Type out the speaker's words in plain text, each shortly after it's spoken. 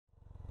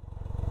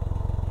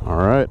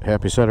Alright,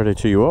 happy Saturday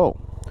to you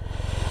all.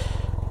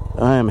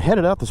 I am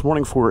headed out this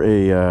morning for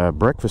a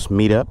breakfast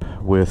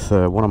meetup with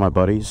one of my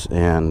buddies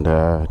and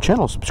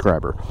channel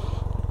subscriber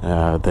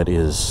that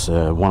is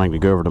wanting to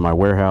go over to my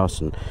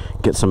warehouse and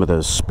get some of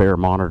those spare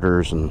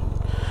monitors and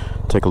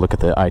take a look at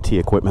the IT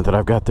equipment that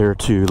I've got there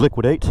to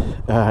liquidate.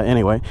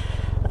 Anyway,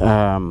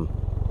 I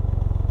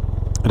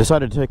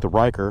decided to take the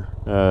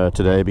Ryker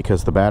today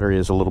because the battery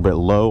is a little bit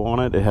low on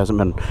it. It hasn't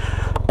been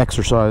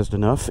exercised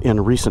enough in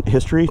recent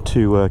history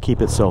to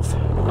keep itself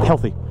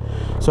healthy.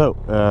 So,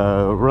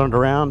 run it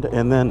around,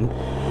 and then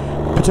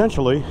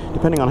potentially,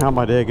 depending on how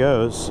my day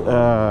goes,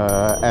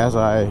 as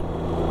I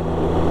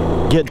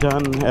get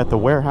done at the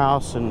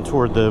warehouse and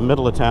toward the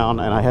middle of town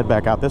and I head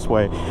back out this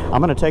way,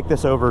 I'm going to take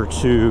this over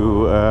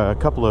to a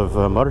couple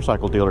of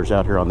motorcycle dealers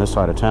out here on this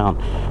side of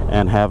town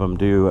and have them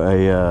do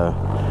a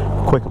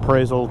quick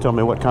appraisal, tell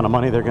me what kind of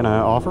money they're going to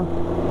offer,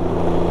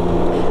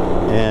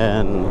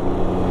 and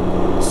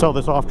sell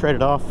this off, trade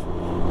it off.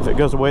 If it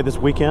goes away this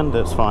weekend,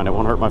 that's fine. It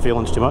won't hurt my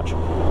feelings too much.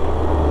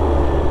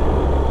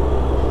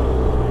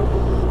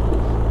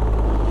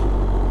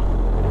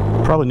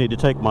 Probably need to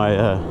take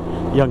my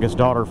youngest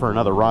daughter for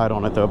another ride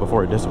on it though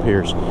before it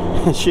disappears.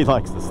 She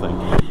likes this thing.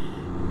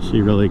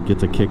 She really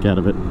gets a kick out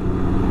of it.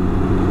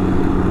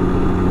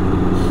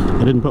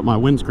 I didn't put my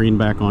windscreen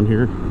back on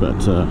here,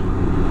 but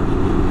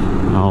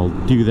I'll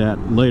do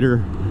that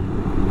later.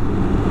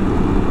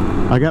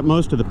 I got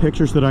most of the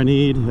pictures that I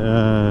need.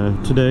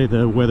 Today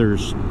the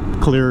weather's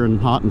clear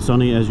and hot and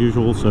sunny as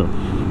usual, so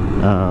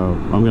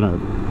I'm gonna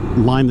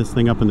line this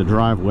thing up in the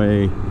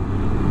driveway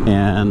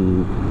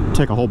and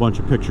take a whole bunch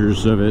of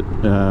pictures of it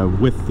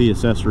with the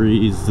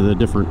accessories, the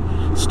different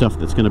stuff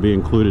that's going to be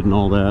included and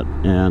all that,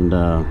 and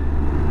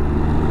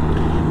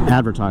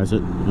advertise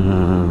it,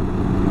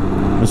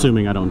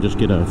 assuming I don't just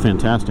get a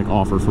fantastic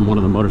offer from one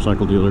of the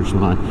motorcycle dealers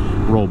when I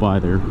roll by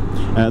there.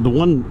 The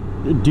one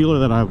dealer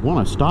that I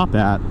want to stop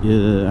at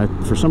is,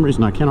 for some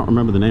reason I cannot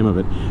remember the name of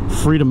it,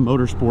 Freedom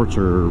Motorsports,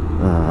 or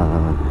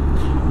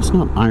it's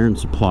not Iron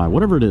Supply,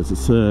 whatever it is.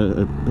 It's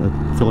I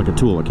feel like a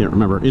tool, I can't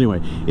remember.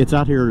 Anyway, it's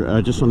out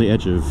here just on the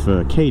edge of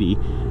Katy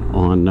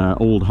on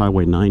Old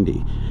Highway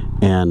 90,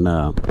 and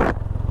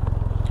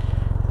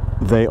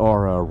they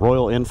are a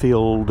Royal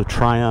Enfield,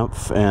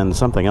 Triumph, and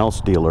something else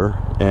dealer,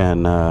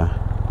 and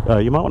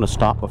you might want to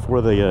stop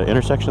before the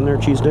intersection there,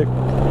 Cheese Dick.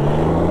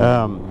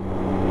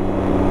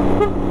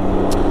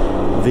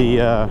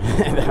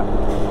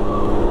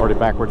 Already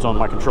backwards on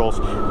my controls.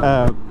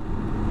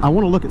 I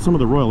want to look at some of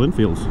the Royal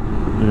Enfields.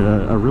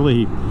 I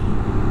really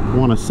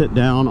want to sit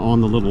down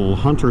on the little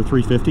Hunter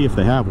 350 if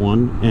they have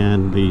one,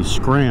 and the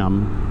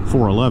Scram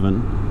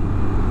 411,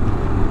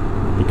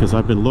 because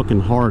I've been looking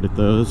hard at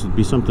those. It'd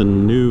be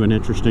something new and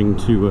interesting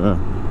to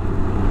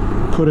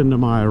put into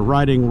my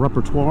riding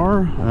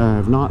repertoire.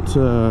 I've not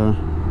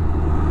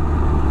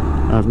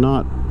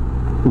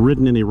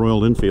ridden any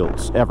Royal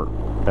Enfields ever.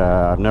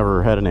 I've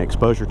never had any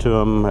exposure to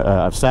them.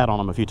 I've sat on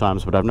them a few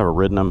times, but I've never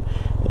ridden them.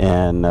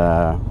 And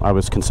I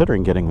was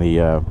considering getting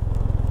the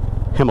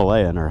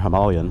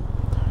Himalayan,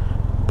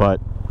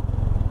 but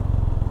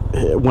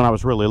when I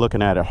was really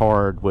looking at it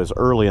hard was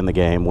early in the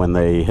game when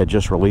they had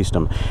just released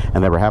them,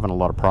 and they were having a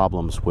lot of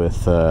problems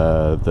with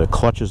the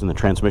clutches and the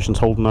transmissions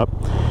holding up,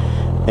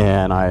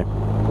 and I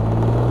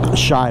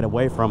shied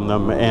away from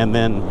them, and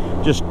then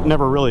just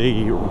never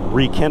really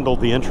rekindled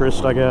the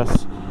interest, I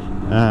guess.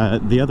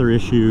 The other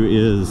issue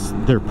is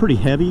they're pretty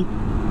heavy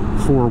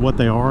for what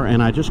they are,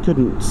 and I just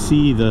couldn't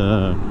see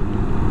the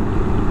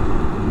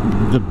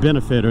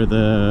benefit or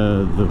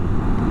the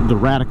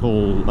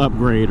radical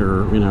upgrade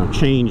or, you know,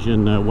 change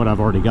in what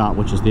I've already got,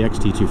 which is the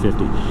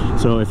XT250.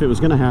 So if it was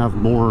going to have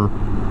more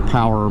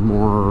power,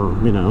 more,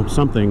 you know,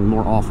 something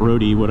more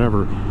off-roady,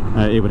 whatever,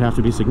 it would have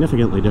to be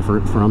significantly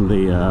different from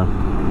the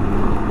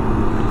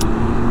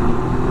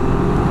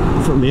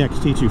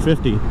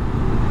XT250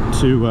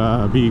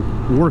 to be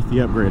worth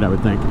the upgrade, I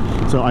would think.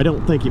 So I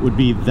don't think it would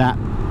be that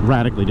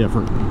radically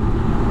different.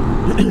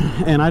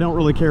 And I don't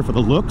really care for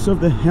the looks of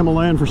the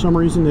Himalayan for some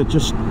reason. It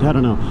just, I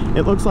don't know,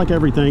 it looks like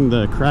everything,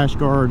 the crash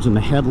guards and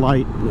the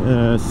headlight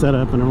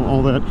setup and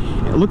all that,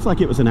 it looks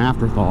like it was an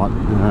afterthought.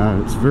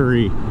 It's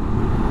very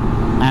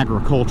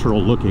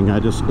agricultural looking. I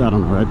don't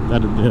know,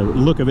 the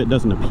look of it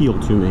doesn't appeal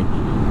to me.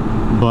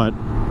 But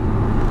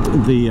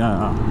the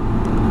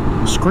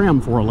Scram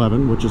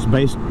 411, which is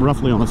based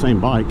roughly on the same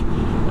bike,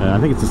 I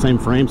think it's the same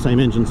frame, same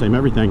engine, same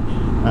everything,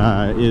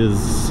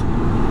 is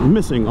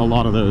missing a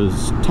lot of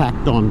those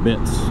tacked on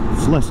bits.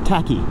 It's less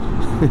tacky.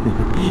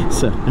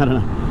 So I don't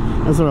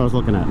know, that's what I was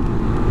looking at.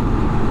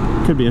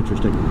 Could be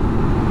interesting.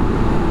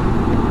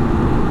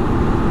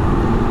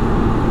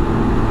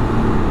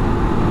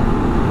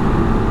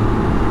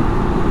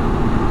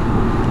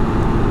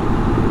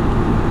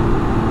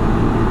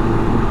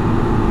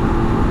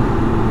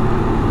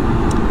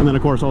 And then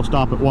of course I'll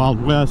stop at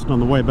Wild West on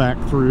the way back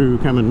through,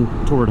 coming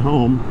toward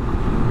home,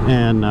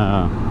 and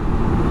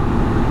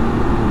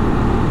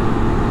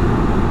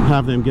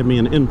have them give me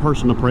an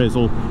in-person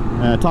appraisal.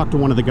 I talked to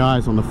one of the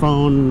guys on the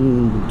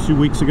phone 2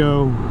 weeks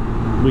ago,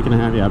 week and a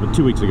half, yeah, but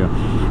 2 weeks ago,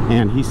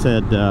 and he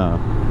said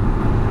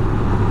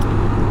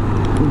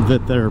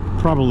that they're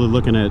probably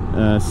looking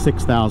at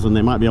 6,000.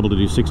 They might be able to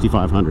do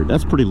 6,500.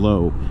 That's pretty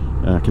low,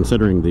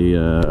 considering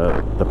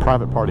the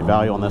private party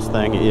value on this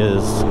thing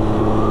is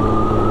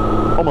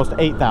almost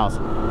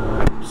 8,000.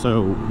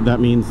 So that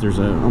means there's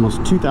a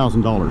almost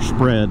 $2,000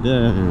 spread.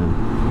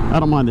 I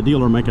don't mind the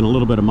dealer making a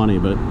little bit of money,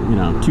 but you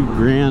know,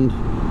 $2,000,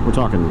 we're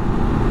talking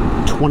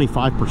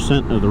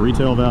 25% of the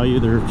retail value.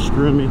 They're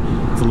screwing me.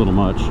 It's a little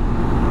much.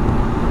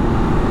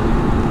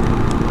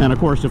 And of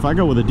course, if I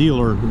go with a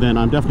dealer, then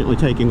I'm definitely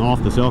taking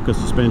off the Elka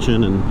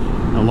suspension and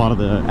a lot of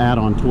the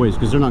add-on toys,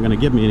 because they're not going to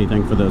give me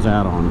anything for those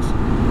add-ons.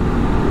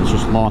 It's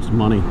just lost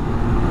money.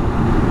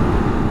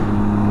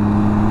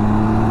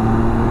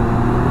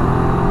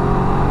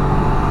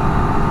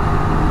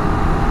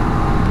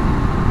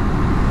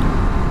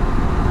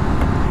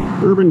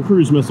 Urban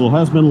Cruise Missile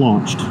has been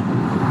launched.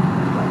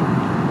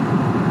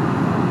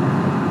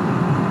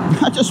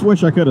 I just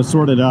wish I could have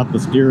sorted out the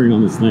steering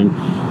on this thing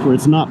where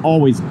it's not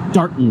always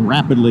darting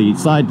rapidly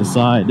side to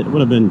side. It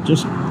would have been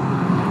just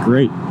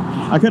great.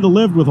 I could have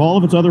lived with all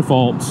of its other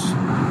faults,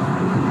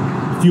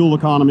 fuel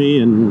economy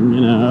and,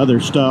 you know, other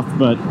stuff,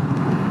 but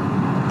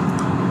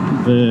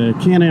the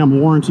Can-Am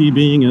warranty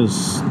being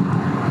as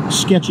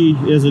sketchy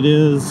as it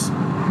is,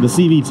 the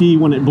CVT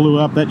when it blew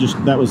up, that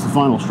was the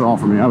final straw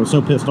for me. I was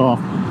so pissed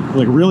off.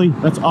 Like, really?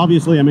 That's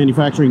obviously a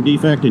manufacturing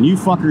defect and you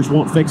fuckers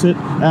won't fix it?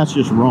 That's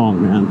just wrong,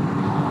 man.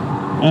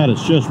 That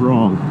is just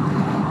wrong.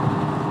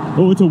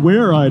 Oh, it's a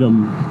wear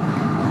item.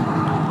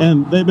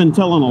 And they've been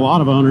telling a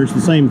lot of owners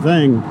the same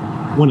thing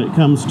when it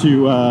comes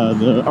to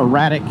the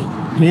erratic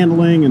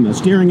handling and the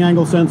steering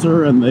angle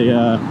sensor and the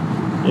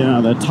you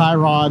know, the tie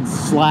rods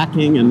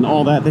slacking and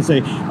all that. They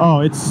say, oh,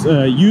 it's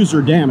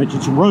user damage,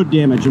 it's road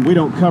damage, and we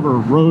don't cover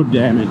road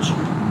damage.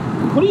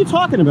 What are you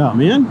talking about,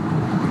 man?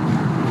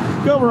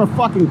 Go over a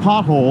fucking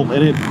pothole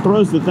and it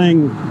throws the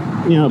thing,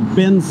 you know,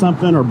 bends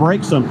something or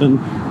breaks something.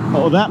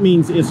 Oh, that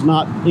means it's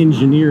not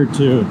engineered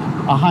to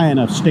a high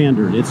enough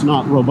standard. It's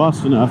not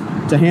robust enough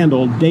to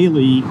handle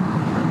daily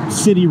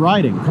city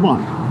riding. Come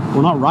on,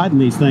 we're not riding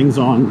these things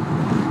on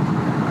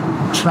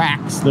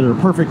tracks that are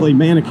perfectly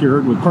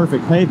manicured with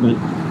perfect pavement.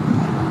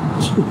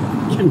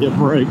 Give me a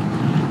break.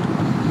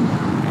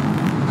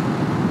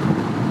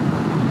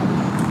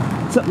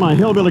 Set my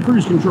hillbilly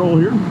cruise control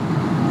here.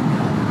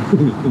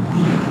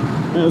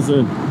 That's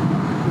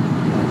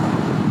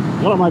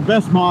one of my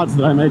best mods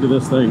that I made to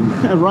this thing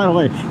right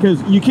away, because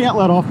you can't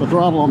let off the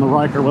throttle on the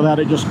Ryker without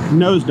it just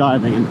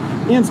nosediving and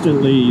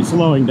instantly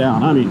slowing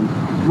down. I mean,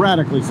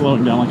 radically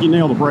slowing down, like you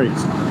nail the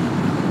brakes.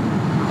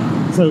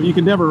 So you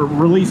can never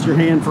release your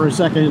hand for a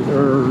second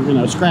or, you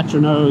know, scratch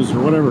your nose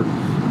or whatever.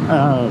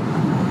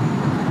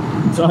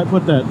 So I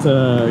put that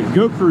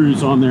Go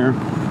Cruise on there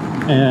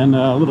and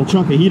a little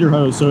chunk of heater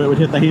hose so it would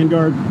hit the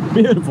handguard.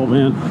 Beautiful,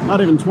 man.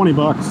 Not even 20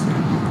 bucks.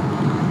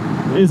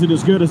 Is it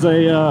as good as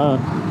a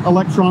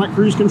electronic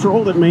cruise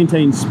control that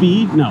maintains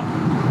speed? No.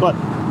 But,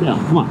 yeah,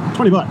 come on,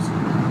 20 bucks.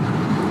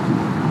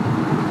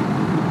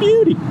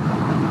 Beauty.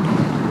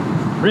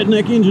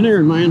 Redneck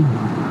engineering, man.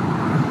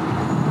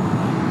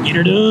 Get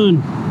her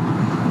done.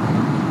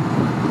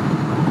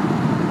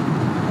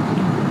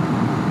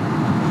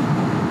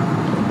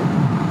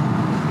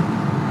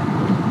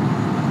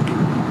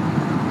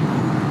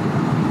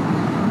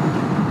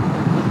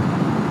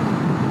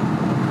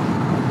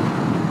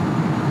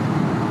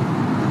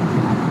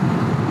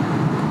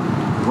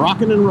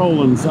 Rocking and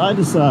rolling side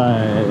to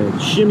side,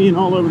 shimmying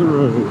all over the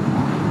road.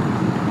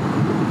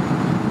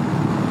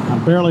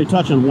 I'm barely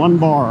touching one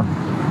bar.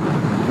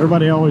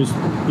 Everybody always,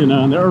 you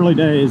know, in the early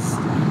days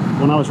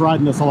when I was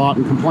riding this a lot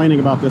and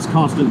complaining about this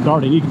constant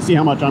darting, you can see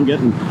how much I'm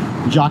getting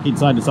jockeyed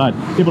side to side.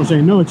 People are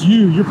saying, no, it's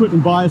you, you're putting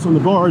bias on the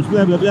bars,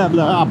 blah, blah, blah,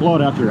 blah. I'll blow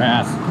it out your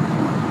ass.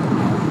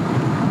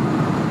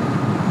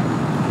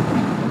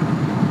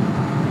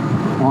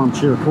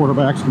 Armchair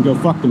quarterbacks can go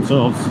fuck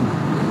themselves.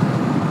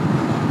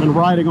 Been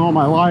riding all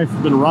my life,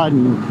 been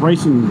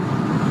racing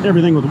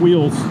everything with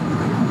wheels.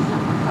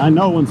 I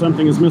know when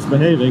something is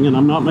misbehaving and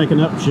I'm not making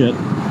up shit.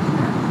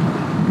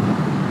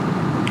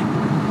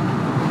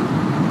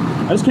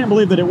 I just can't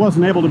believe that it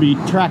wasn't able to be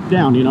tracked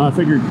down. You know, I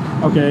figured,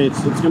 okay,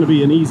 it's going to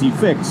be an easy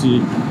fix.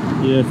 You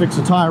fix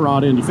a tie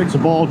rod in, you fix a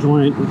ball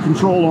joint, a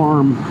control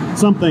arm,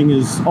 something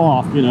is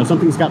off, you know,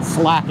 something's got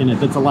slack in it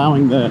that's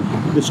allowing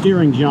the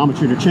steering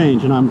geometry to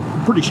change, and I'm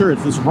pretty sure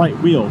it's this right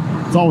wheel.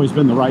 It's always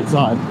been the right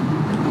side.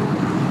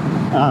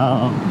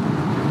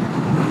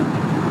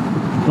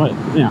 But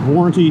yeah,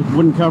 warranty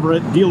wouldn't cover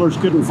it. Dealers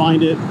couldn't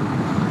find it,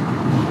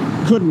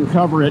 couldn't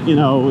cover it. You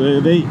know,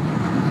 they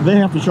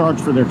have to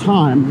charge for their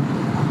time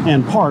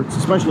and parts,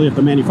 especially if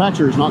the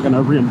manufacturer is not going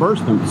to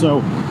reimburse them. So,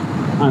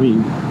 I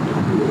mean,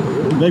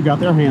 they've got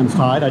their hands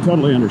tied. I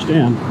totally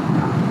understand.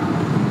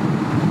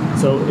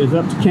 So it's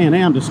up to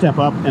Can-Am to step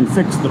up and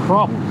fix the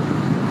problem.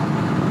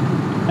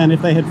 And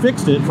if they had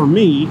fixed it for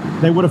me,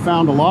 they would have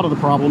found a lot of the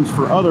problems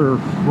for other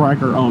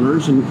Ryker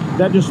owners, and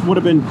that just would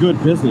have been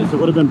good business. It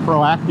would have been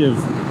proactive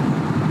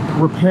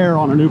repair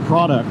on a new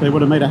product, they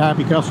would have made a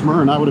happy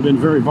customer, and I would have been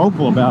very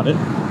vocal about it,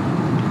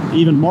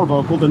 even more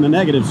vocal than the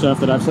negative stuff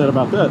that I've said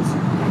about this.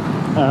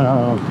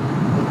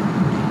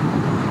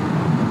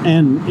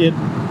 And it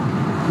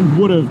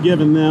would have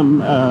given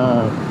them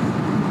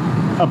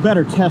a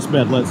better test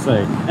bed, let's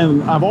say.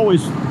 And I've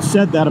always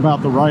said that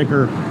about the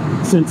Ryker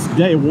since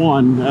day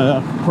one.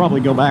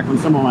 Probably go back on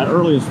some of my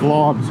earliest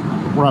vlogs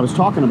where I was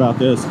talking about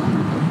this.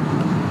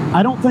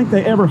 I don't think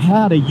they ever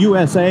had a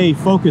USA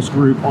focus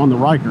group on the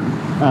Ryker.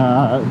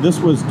 This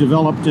was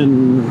developed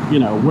in, you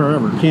know,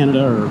 wherever,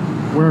 Canada or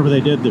wherever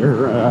they did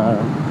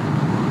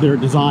their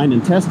design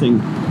and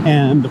testing.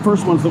 And the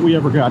first ones that we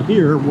ever got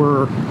here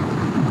were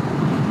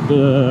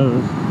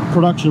the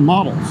production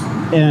models.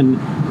 And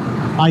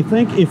I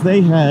think if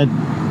they had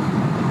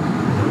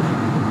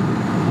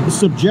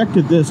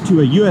subjected this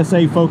to a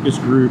USA focus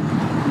group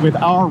with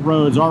our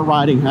roads, our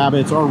riding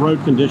habits, our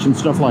road conditions,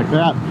 stuff like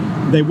that,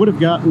 they would have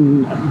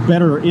gotten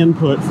better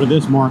input for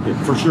this market,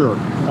 for sure.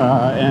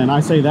 And I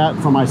say that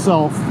for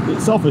myself,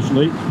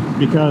 selfishly,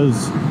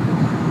 because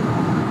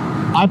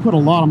I put a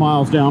lot of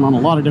miles down on a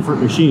lot of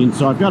different machines,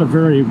 so I've got a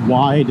very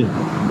wide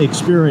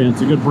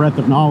experience, a good breadth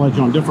of knowledge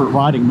on different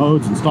riding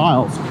modes and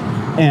styles.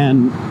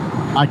 And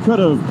I could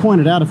have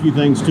pointed out a few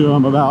things to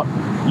them about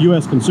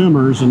U.S.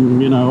 consumers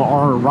and, you know,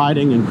 our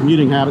riding and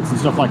commuting habits and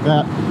stuff like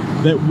that,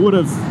 that would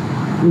have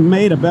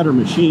made a better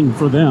machine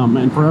for them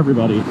and for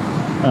everybody.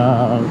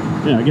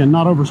 You know, again,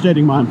 not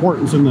overstating my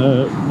importance in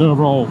the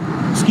overall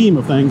scheme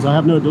of things. I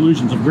have no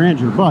delusions of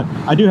grandeur, but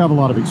I do have a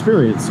lot of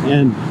experience,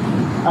 and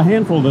a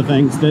handful of the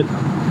things that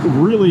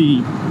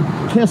really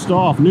pissed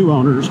off new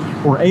owners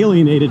or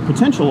alienated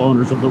potential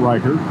owners of the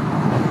Ryker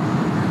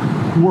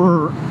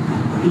were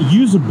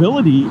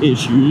usability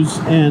issues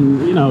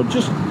and, you know,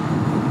 just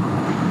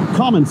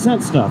common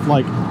sense stuff,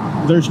 like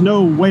there's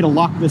no way to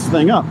lock this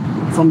thing up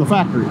from the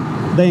factory.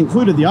 They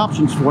included the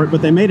options for it,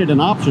 but they made it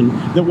an option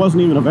that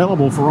wasn't even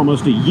available for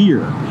almost a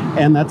year,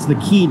 and that's the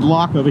keyed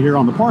lock over here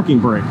on the parking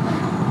brake.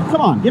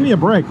 Come on, give me a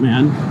break,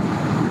 man.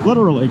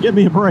 Literally, give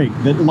me a break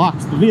that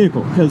locks the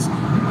vehicle, because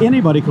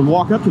anybody can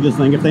walk up to this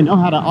thing if they know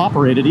how to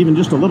operate it even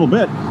just a little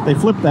bit. They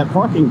flip that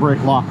parking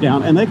brake lock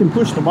down and they can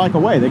push the bike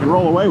away. They can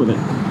roll away with it.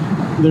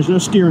 There's no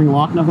steering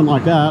lock, nothing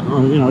like that.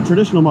 You know, a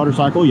traditional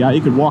motorcycle, yeah,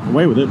 you could walk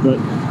away with it, but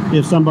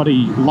if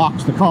somebody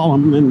locks the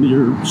column, then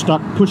you're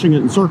stuck pushing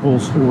it in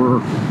circles,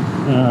 or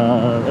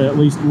at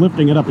least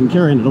lifting it up and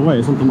carrying it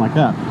away, something like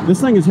that. This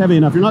thing is heavy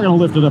enough, you're not going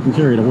to lift it up and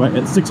carry it away.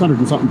 It's 600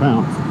 and something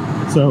pounds.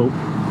 So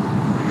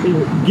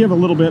give a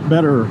little bit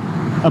better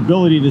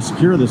ability to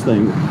secure this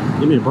thing.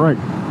 Give me a break.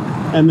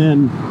 And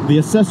then the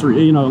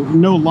accessory, you know,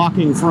 no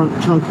locking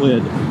front trunk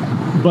lid,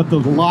 but the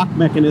lock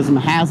mechanism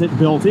has it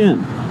built in.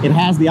 It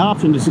has the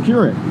option to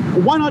secure it.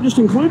 Well, why not just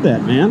include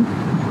that, man?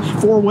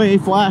 Four-way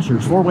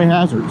flashers, four-way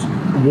hazards.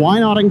 Why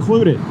not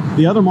include it?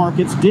 The other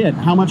markets did.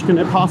 How much can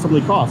it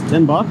possibly cost?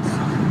 10 bucks?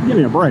 Give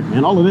me a break,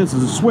 man. All of this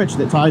is a switch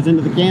that ties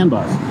into the CAN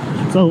bus.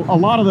 So a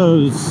lot of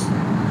those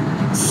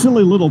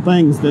silly little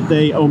things that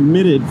they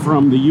omitted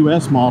from the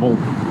US model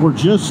were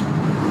just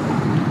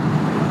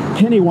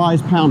penny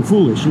wise, pound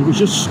foolish. It was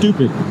just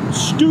stupid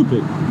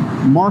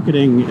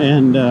marketing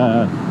and,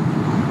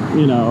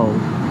 you know,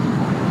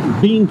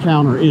 bean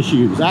counter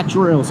issues.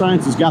 Actuarial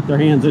Sciences got their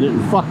hands in it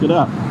and fucked it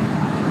up.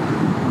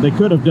 They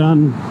could have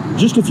done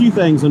just a few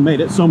things and made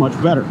it so much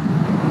better,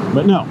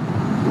 but no.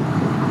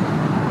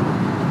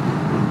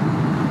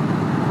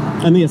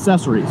 And the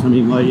accessories, I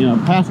mean, like, you know,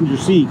 passenger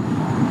seat,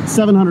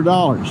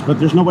 $700, but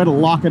there's no way to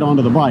lock it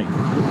onto the bike.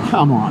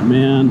 Come on,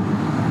 man.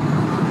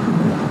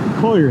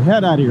 Pull your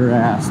head out of your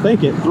ass.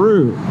 Think it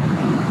through.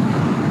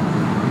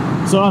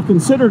 So I've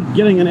considered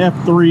getting an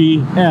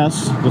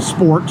F3S, the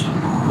Sport,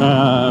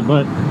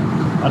 but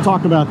I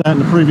talked about that in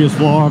the previous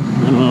vlog.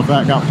 I don't know if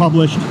that got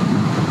published.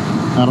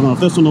 I don't know if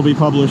this one will be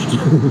published.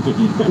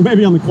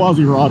 Maybe on the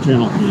Quasi Raw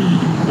channel.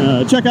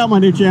 Check out my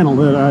new channel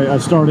that I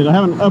started. I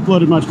haven't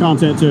uploaded much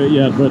content to it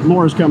yet, but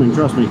more is coming,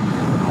 trust me.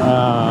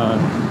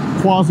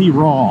 Quasi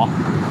Raw.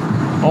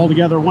 All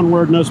together, one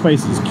word, no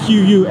spaces.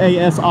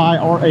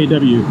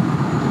 Q-U-A-S-I-R-A-W.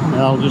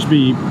 That'll just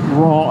be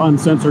raw,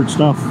 uncensored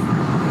stuff.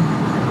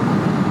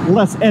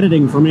 Less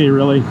editing for me,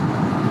 really.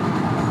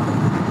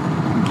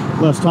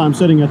 Less time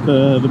sitting at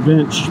the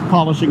bench,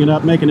 polishing it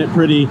up, making it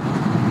pretty,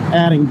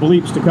 adding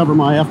bleeps to cover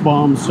my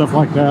F-bombs, stuff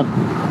like that.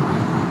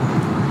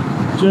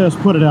 Just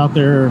put it out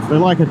there. If they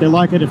like it, they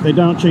like it. If they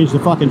don't, change the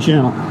fucking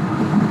channel.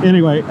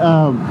 Anyway,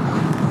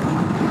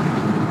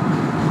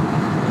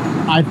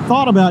 I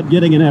thought about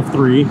getting an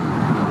F3,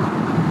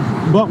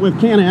 but with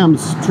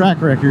Can-Am's track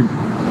record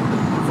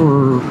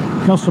for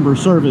customer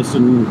service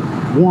and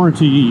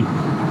warranty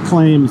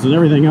claims and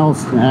everything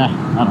else, I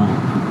don't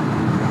know.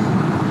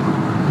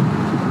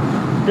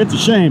 It's a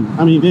shame.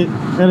 I mean,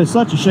 that is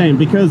such a shame,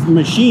 because the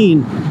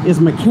machine is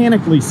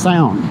mechanically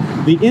sound.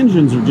 The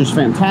engines are just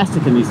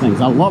fantastic in these things.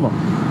 I love them.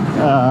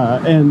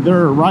 And there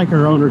are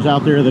Ryker owners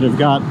out there that have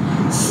got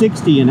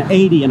 60 and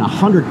 80 and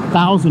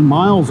 100,000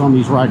 miles on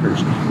these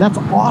Rykers. That's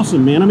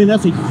awesome, man. I mean,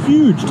 that's a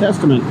huge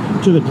testament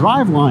to the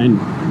driveline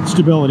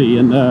stability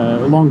and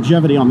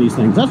longevity on these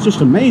things. That's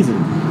just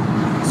amazing.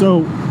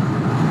 So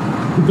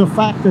the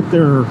fact that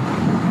their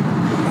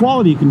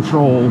quality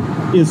control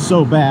is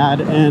so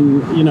bad,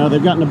 and you know,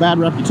 they've gotten a bad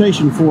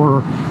reputation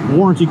for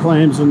warranty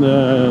claims and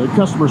the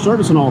customer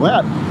service and all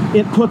that,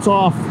 it puts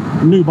off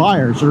new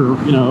buyers, or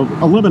you know,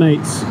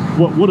 eliminates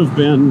what would have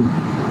been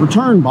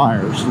return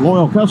buyers,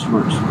 loyal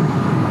customers.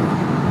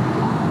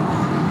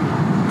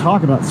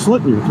 Talk about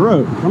slitting your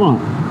throat. Come on,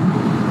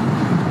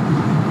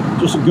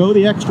 just go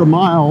the extra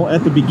mile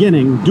at the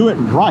beginning, do it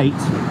right,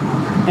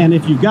 and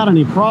if you've got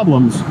any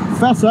problems,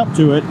 fess up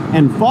to it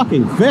and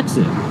fucking fix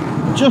it.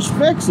 Just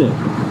fix it.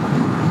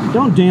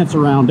 Don't dance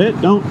around it.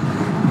 Don't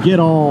get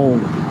all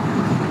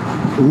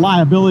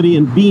liability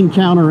and bean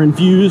counter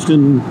infused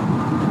and,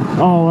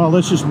 oh, well,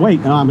 let's just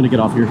wait. Oh, I'm going to get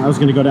off here. I was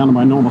going to go down to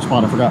my normal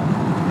spot. I forgot.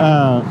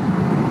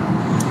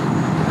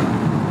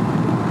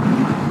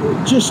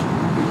 Just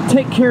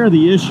take care of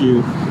the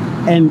issue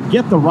and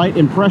get the right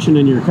impression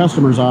in your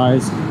customer's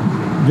eyes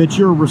that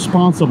you're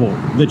responsible,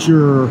 that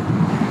you're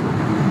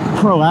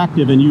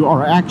proactive, and you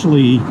are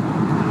actually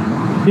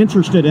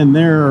interested in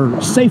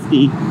their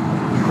safety.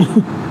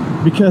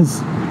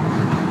 Because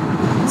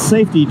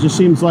safety just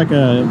seems like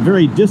a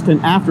very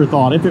distant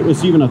afterthought, if it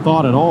was even a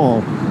thought at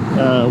all,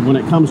 when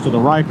it comes to the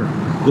Ryker.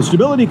 The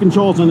stability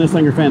controls on this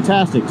thing are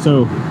fantastic,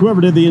 so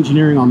whoever did the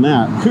engineering on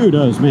that,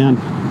 kudos, man.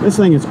 This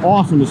thing is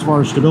awesome as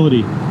far as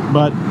stability,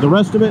 but the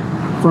rest of it,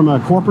 from a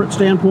corporate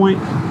standpoint,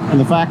 and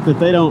the fact that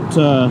they don't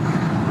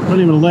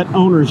even let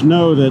owners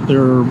know that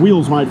their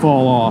wheels might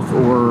fall off,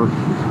 or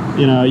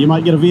you know, you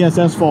might get a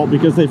VSS fault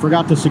because they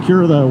forgot to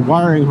secure the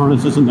wiring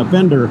harnesses in the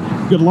fender.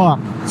 Good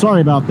luck.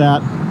 Sorry about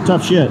that.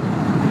 Tough shit.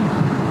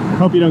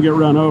 Hope you don't get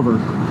run over.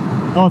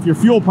 Oh, if your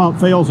fuel pump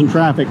fails in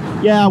traffic,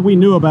 yeah, we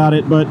knew about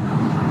it, but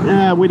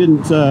we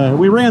didn't.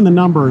 We ran the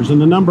numbers,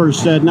 and the numbers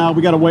said, no,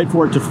 we got to wait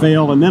for it to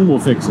fail, and then we'll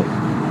fix it.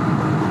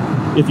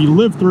 If you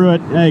live through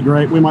it, hey,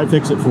 great, we might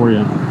fix it for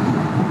you.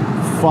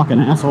 Fucking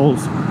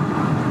assholes.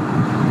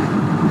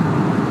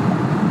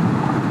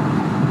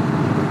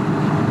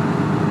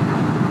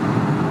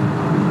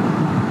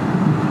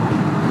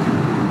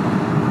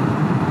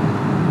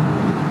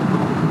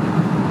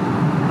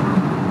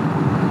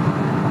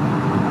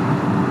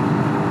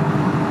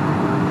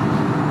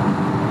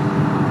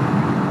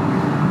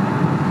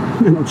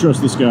 I don't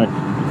trust this guy.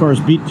 The car's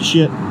beat to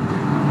shit.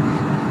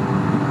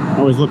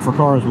 Always look for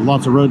cars with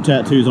lots of road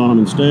tattoos on them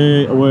and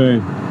stay away.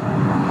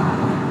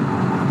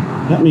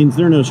 That means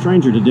they're no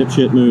stranger to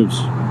dipshit moves.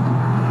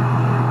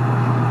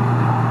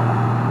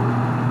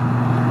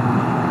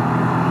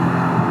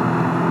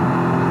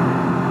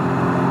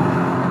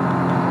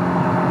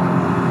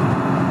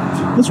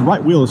 This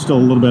right wheel is still a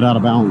little bit out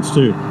of balance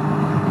too.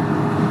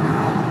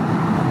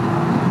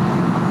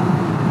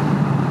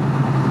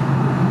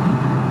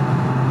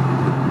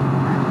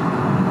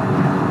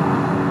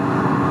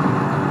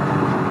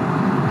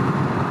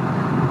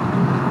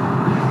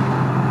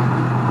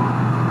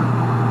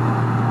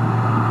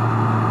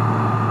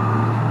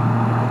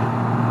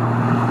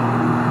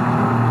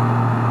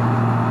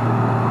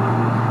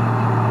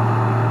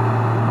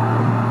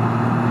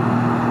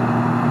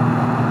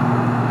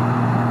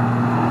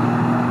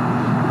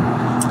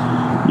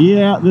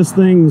 Yeah, this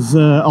thing's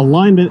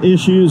alignment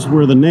issues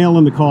were the nail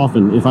in the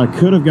coffin. If I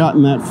could have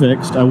gotten that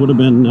fixed, I would have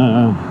been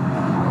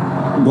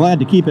glad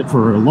to keep it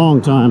for a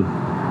long time.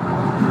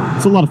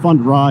 It's a lot of fun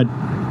to ride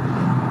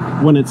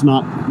when it's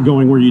not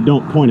going where you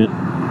don't point it.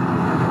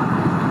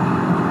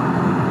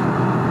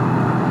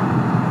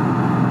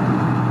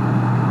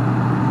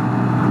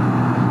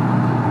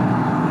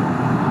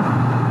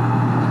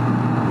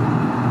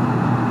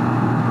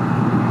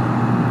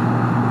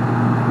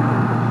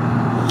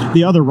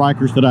 The other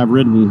Rykers that I've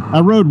ridden, I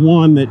rode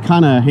one that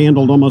kind of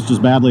handled almost as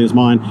badly as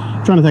mine.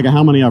 I'm trying to think of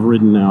how many I've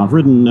ridden now. I've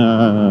ridden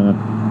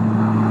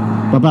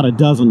about a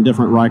dozen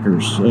different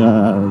Rykers,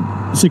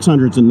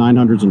 600s and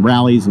 900s and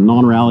rallies and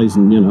non-rallies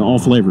and, you know, all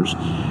flavors.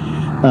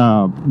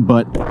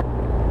 But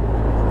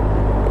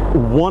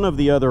one of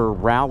the other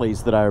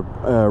rallies that I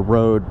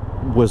rode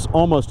was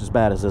almost as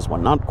bad as this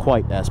one, not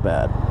quite as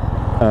bad.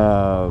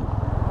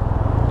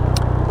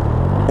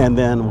 And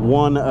then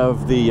one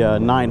of the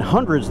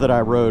 900s that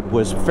I rode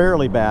was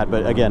fairly bad,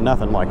 but again,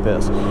 nothing like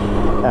this.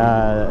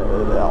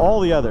 All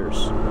the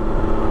others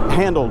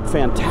handled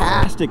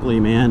fantastically,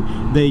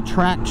 man. They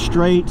tracked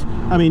straight.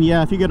 I mean,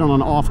 yeah, if you get on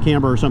an off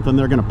camber or something,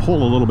 they're going to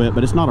pull a little bit,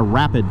 but it's not a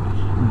rapid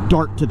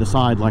dart to the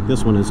side like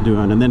this one is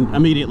doing, and then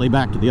immediately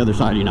back to the other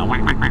side, you know.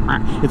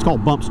 It's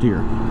called bump steer.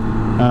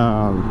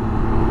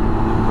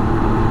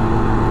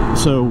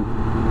 So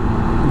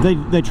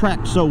they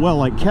tracked so well,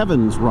 like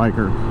Kevin's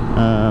Ryker,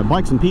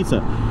 Bikes and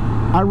Pizza.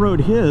 I rode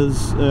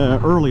his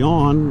early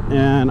on,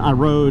 and I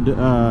rode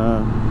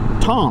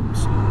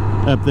Tom's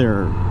up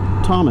there,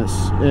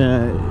 Thomas.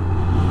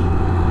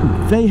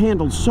 They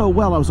handled so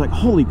well. I was like,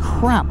 holy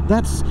crap,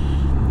 that's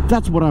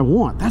what I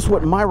want. That's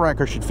what my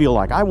Ryker should feel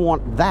like. I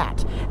want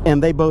that.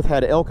 And they both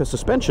had Elka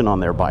suspension on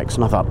their bikes,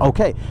 and I thought,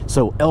 okay,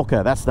 so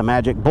Elka, that's the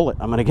magic bullet.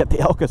 I'm gonna get the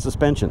Elka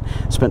suspension.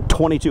 Spent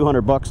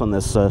 $2,200 on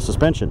this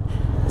suspension.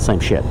 Same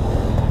shit.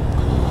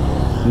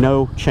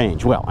 No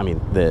change. Well, I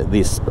mean,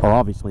 these are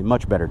obviously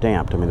much better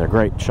damped. I mean, they're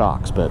great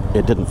shocks, but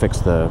it didn't fix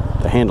the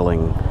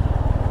handling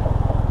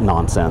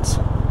nonsense.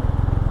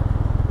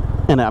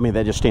 And I mean,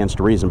 that just stands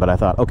to reason, but I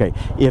thought, okay,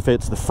 if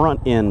it's the front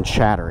end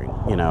chattering,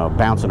 you know,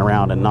 bouncing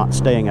around and not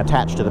staying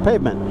attached to the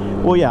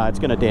pavement, well, yeah, it's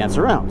going to dance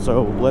around.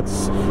 So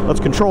let's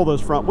control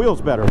those front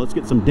wheels better. Let's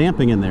get some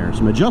damping in there,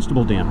 some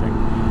adjustable damping,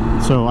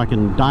 so I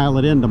can dial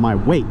it into my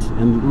weight.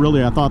 And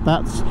really, I thought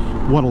that's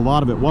what a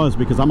lot of it was,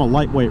 because I'm a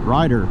lightweight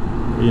rider.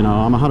 You know,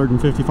 I'm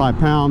 155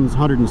 pounds,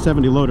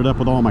 170 loaded up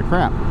with all my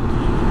crap.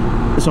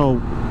 So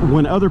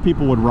when other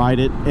people would ride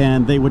it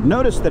and they would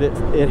notice that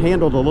it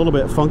handled a little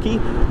bit funky,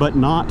 but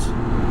not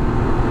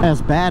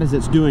as bad as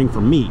it's doing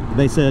for me.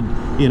 They said,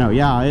 you know,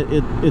 yeah,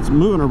 it's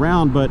moving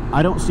around, but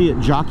I don't see it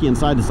jockeying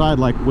side to side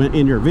like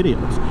in your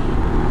videos.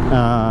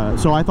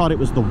 So I thought it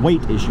was the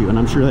weight issue, and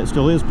I'm sure that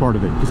still is part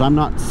of it, because I'm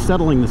not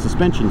settling the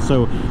suspension,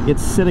 so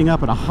it's sitting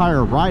up at a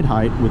higher ride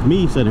height with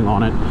me sitting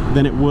on it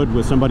than it would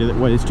with somebody that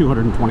weighs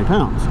 220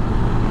 pounds.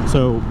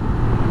 So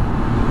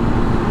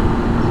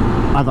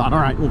I thought, all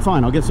right, well,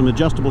 fine, I'll get some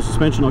adjustable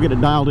suspension, I'll get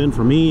it dialed in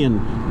for me, and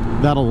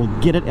that'll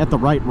get it at the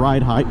right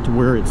ride height to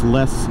where it's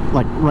less,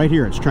 like right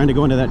here, it's trying to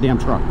go into that damn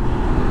truck.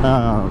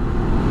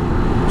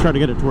 Try to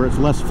get it to where it's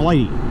less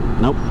flighty.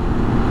 Nope,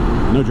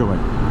 no joy.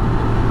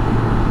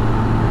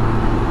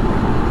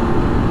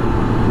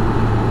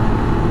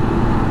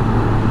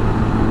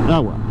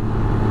 Oh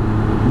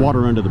well,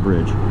 water under the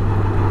bridge.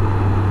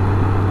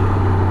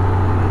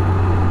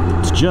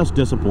 It's just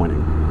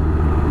disappointing.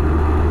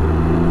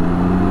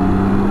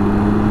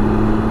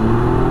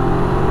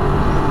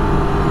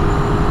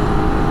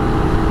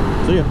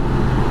 See ya.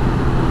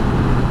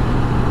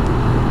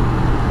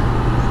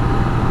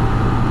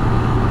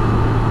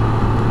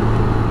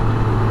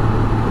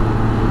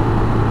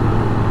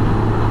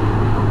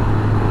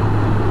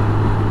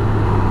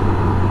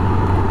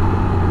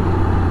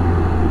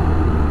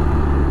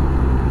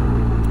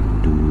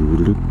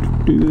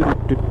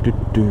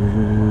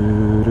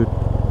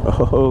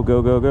 Oh,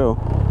 go, go, go.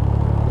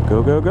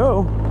 Go, go,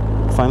 go.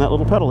 Find that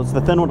little pedal. It's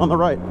the thin one on the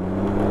right.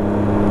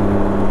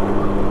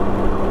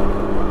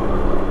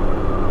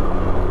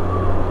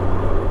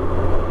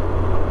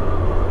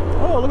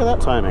 Oh, look at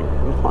that timing.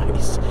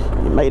 Nice.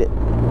 You made it.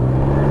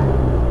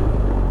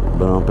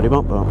 Bumpity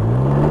bump bump.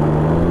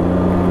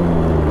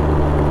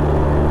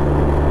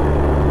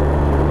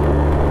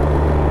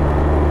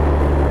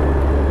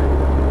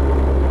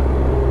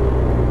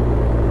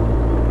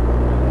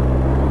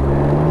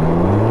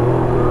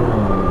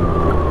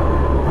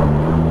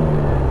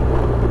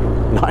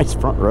 Nice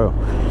front row.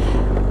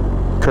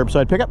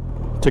 Curbside pickup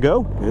to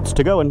go. It's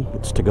to go, and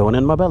it's to going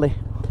in my belly.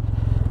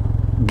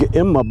 Get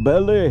in my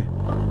belly.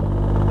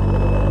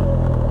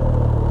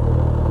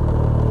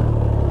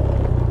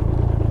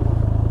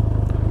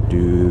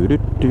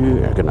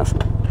 Yeah, good enough.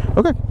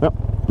 Okay, well,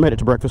 made it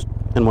to breakfast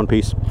in one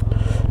piece.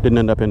 Didn't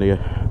end up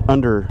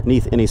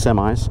underneath any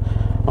semis.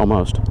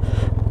 Almost.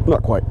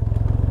 Not quite.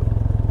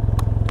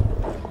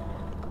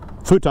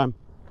 Food time.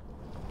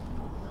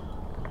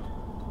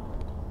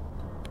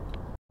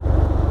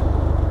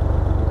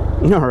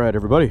 All right,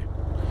 everybody.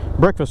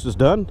 Breakfast is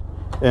done,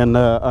 and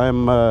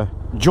I'm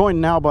joined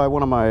now by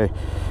one of my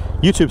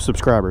YouTube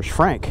subscribers,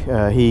 Frank.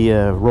 He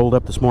rolled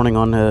up this morning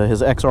on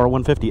his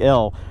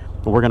XR150L.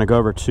 We're going to go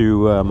over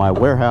to my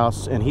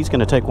warehouse, and he's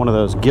going to take one of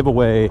those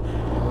giveaway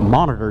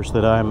monitors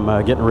that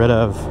I'm getting rid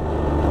of.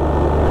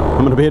 I'm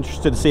going to be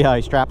interested to see how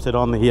he straps it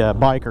on the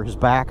bike or his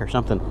back or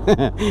something.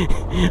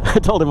 I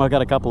told him I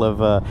got a couple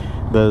of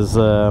those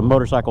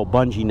motorcycle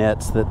bungee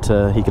nets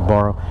that he could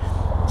borrow.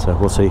 So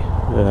we'll see.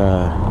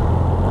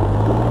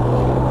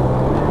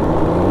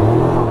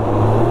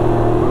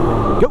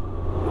 Go!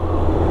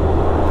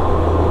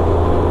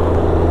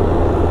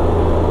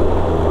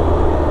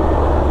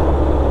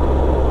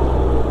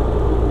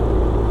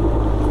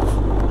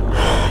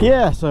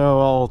 Yeah,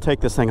 so I'll take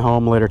this thing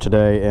home later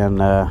today and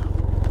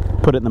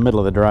put it in the middle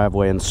of the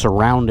driveway and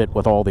surround it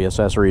with all the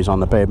accessories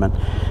on the pavement.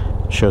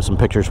 Show some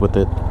pictures with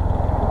it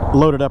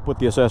loaded up with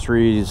the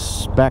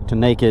accessories, back to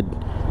naked,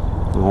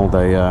 all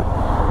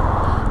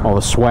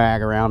the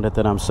swag around it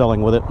that I'm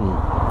selling with it,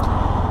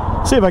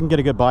 and see if I can get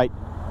a good bite.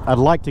 I'd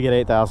like to get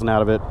 8,000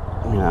 out of it.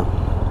 You know,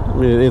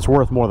 it's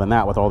worth more than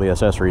that with all the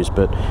accessories,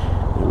 but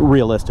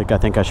realistic, I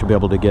think I should be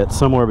able to get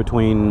somewhere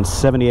between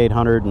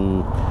 7,800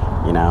 and,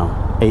 you know,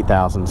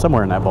 8,000,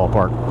 somewhere in that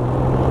ballpark.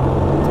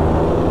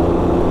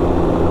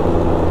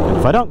 And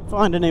if I don't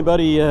find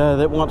anybody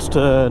that wants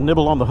to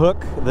nibble on the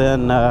hook,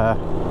 then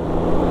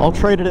I'll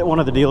trade it at one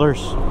of the dealers.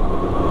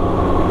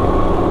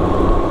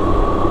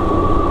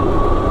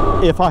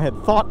 If I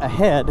had thought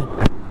ahead,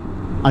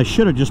 I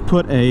should have just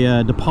put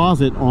a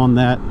deposit on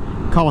that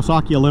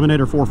Kawasaki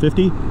Eliminator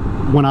 450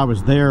 when I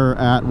was there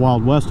at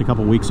Wild West a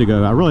couple weeks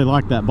ago. I really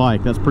liked that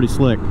bike. That's pretty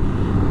slick.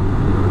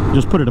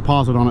 Just put a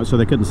deposit on it so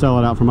they couldn't sell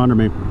it out from under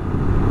me.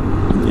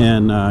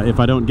 And if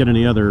I don't get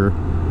any other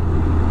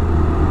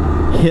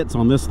hits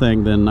on this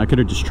thing, then I could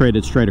have just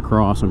traded straight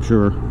across, I'm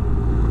sure.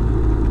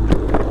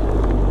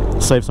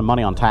 save some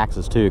money on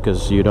taxes too,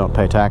 because you don't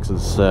pay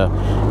taxes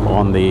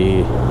on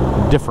the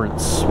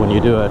difference when you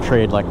do a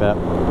trade like that.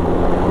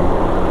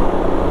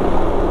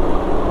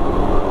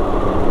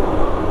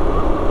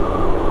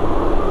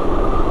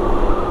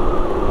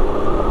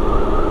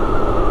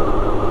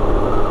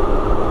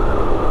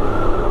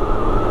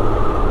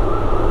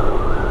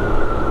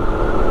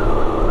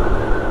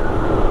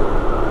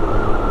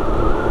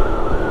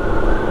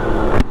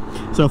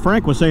 So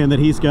Frank was saying that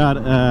he's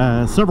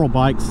got several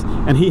bikes,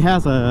 and he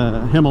has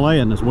a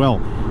Himalayan as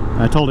well.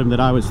 I told him that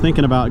I was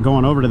thinking about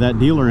going over to that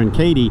dealer in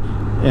Katy,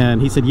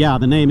 and he said, yeah,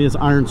 the name is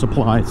Iron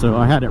Supply. So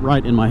I had it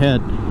right in my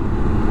head.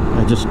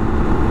 I just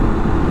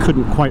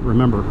couldn't quite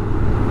remember.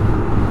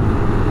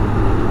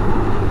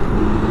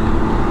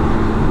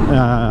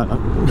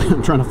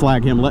 I'm trying to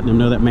flag him, letting him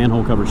know that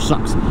manhole cover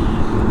sucks.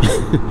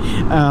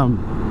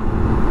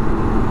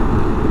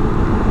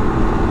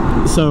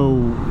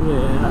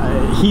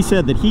 He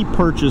said that he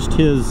purchased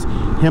his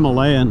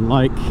Himalayan,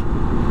 like,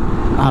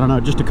 I don't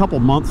know, just a couple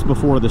months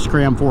before the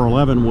Scram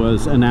 411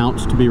 was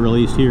announced to be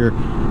released here,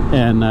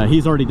 and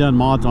he's already done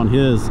mods on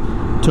his.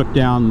 Took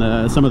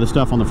down some of the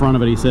stuff on the front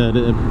of it, he said,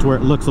 to where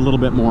it looks a little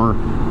bit more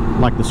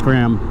like the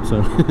Scram.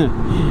 So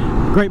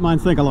great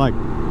minds think alike.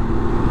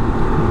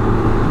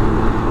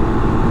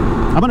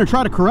 I'm going to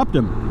try to corrupt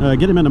him,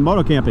 get him into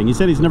moto camping. He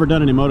said he's never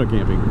done any moto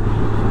camping.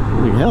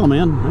 Like, hell,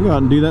 man, I go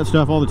out and do that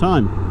stuff all the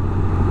time.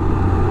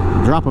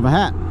 Drop of a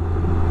hat.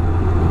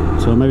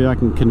 So maybe I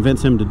can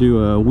convince him to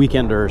do a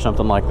weekender or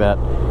something like that.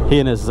 He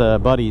and his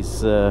buddies,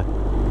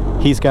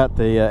 he's got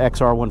the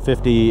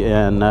XR150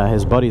 and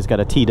his buddy's got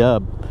a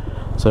T-Dub.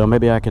 So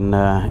maybe I can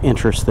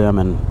interest them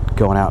in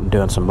going out and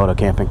doing some moto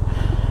camping.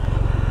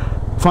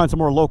 Find some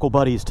more local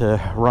buddies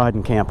to ride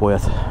and camp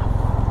with.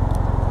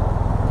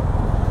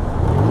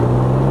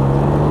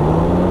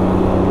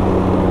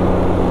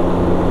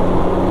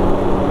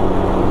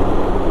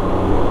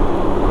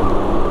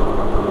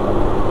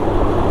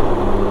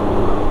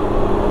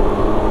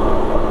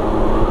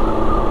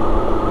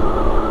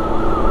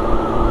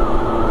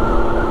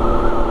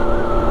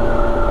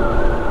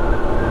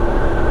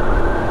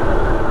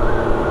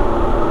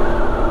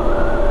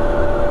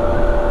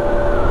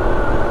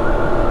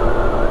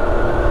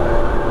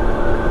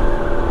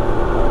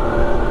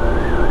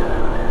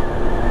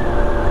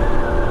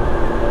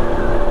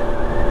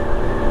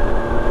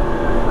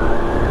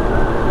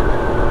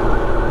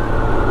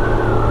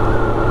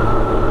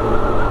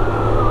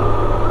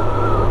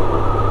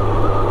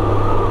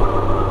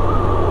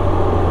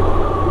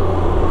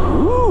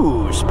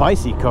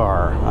 Spicy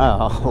car.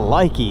 Oh,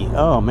 likey.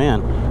 Oh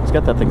man, it's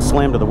got that thing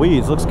slammed to the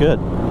weeds. Looks good.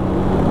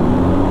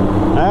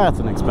 That's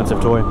an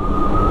expensive toy.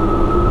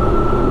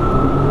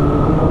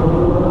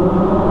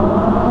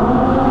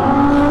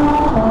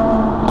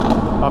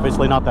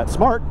 Obviously not that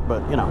smart,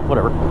 but you know,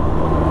 whatever.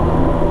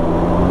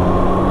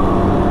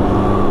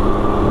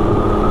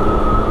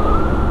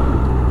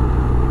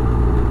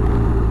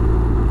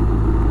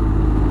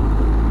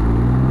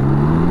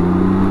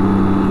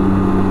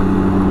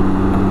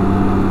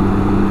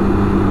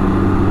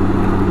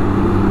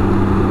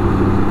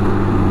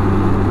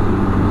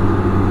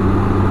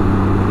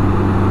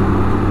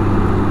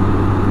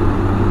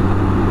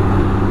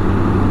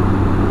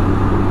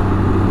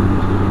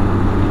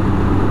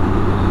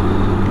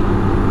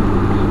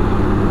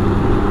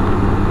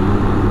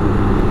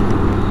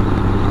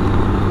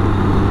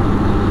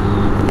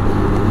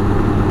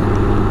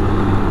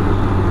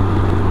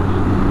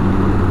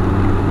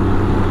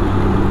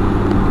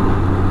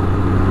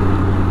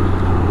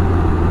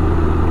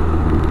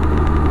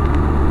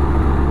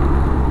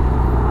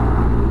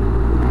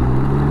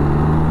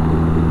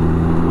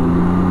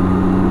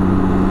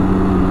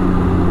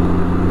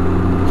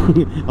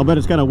 I'll bet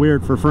it's kind of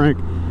weird for Frank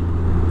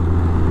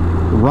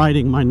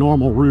riding my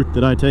normal route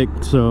that I take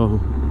so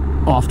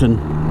often.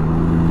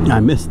 I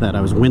missed that.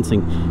 I was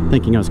wincing,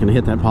 thinking I was going to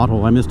hit that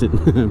pothole. I missed it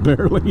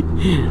barely.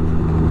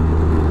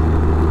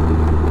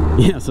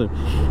 Yeah, so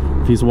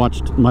if he's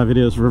watched my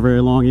videos for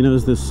very long, he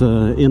knows this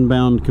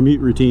inbound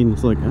commute routine.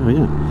 It's like, oh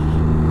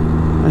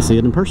yeah, I see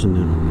it in person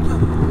now.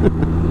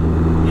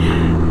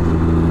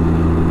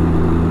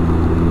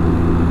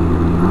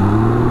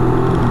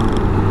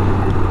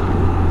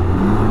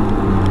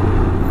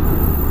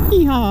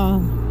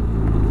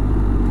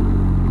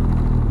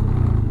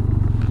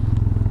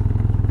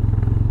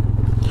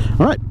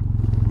 Alright,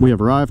 we have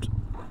arrived.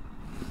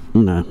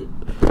 I'm gonna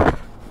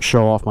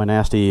show off my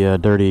nasty,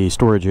 dirty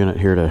storage unit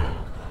here to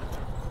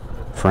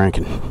Frank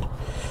and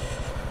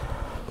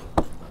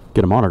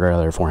get a monitor out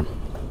of there for him.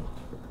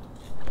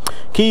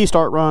 Key,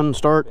 start, run,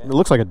 start. It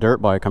looks like a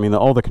dirt bike. I mean,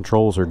 all the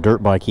controls are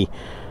dirt bikey.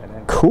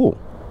 Cool.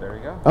 There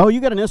you go. Oh,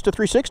 you got an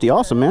Insta360.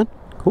 Awesome, man.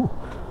 Cool.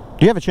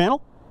 Do you have a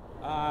channel?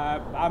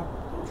 I'm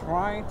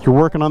trying to. You're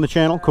working on the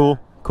channel? Cool.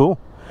 Cool.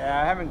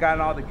 Yeah, I haven't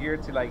gotten all the gear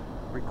to like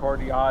record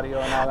the audio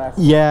and all that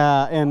stuff.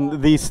 Yeah,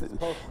 and these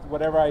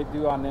whatever I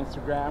do on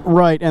Instagram.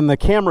 Right, and the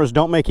cameras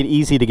don't make it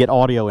easy to get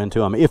audio into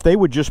them. If they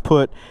would just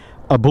put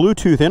a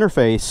Bluetooth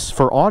interface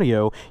for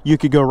audio, you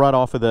could go right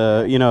off of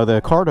the, you know,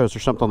 the Cardos or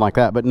something like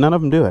that, but none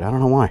of them do it. I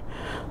don't know why.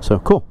 So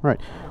cool. All right.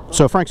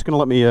 So Frank's going to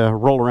let me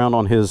roll around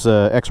on his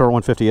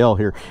XR150L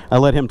here. I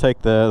let him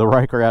take the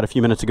Ryker out a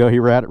few minutes ago. He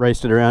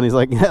raced it around. He's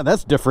like, yeah,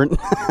 that's different.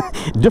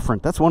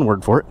 Different. That's one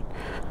word for it.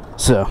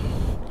 So,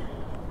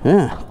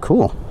 yeah,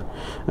 cool.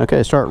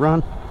 Okay, start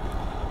run.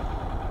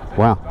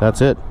 Wow,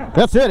 that's it.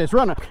 That's it. It's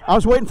running. I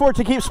was waiting for it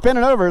to keep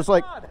spinning over. It's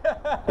like,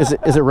 is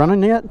it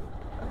running yet?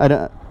 I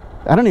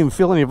don't even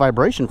feel any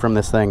vibration from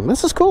this thing.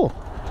 This is cool.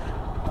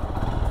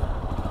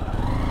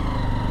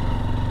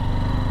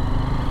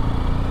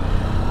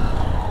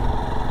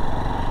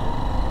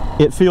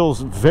 It feels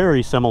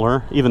very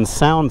similar, even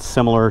sounds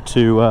similar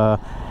to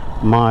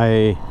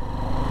my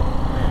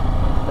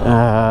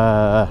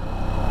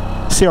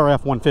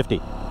CRF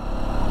 150.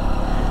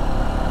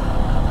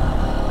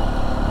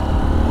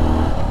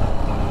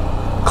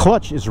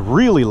 Clutch is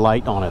really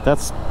light on it.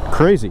 That's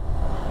crazy.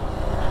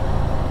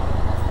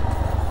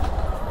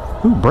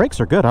 Ooh, brakes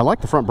are good. I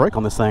like the front brake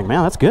on this thing,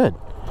 man. That's good.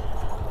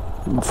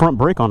 The front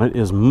brake on it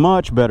is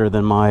much better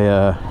than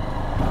my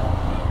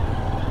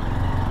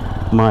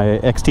my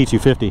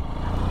XT250.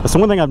 That's the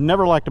one thing I've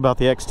never liked about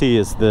the XT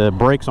is the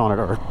brakes on it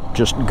are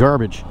just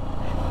garbage.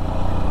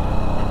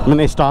 I mean,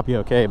 they stop you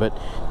okay, but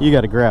you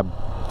got to grab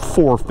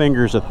 4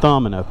 fingers, a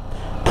thumb, and a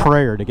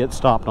prayer to get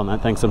stopped on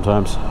that thing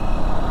sometimes.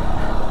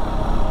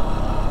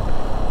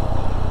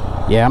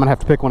 Yeah, I'm gonna have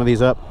to pick one of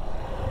these up.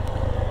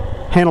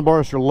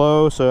 Handlebars are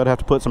low, so I'd have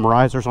to put some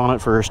risers on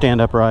it for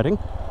stand-up riding.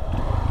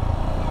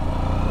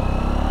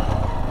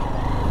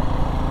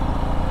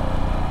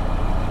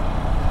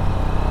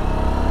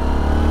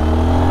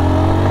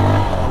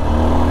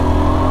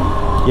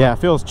 Yeah, it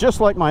feels just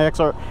like my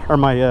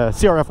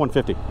CRF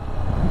 150.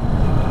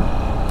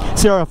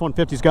 CRF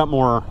 150's got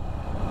more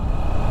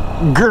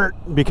girt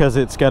because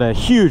it's got a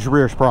huge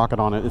rear sprocket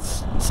on it.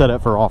 It's set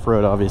up for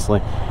off-road,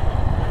 obviously.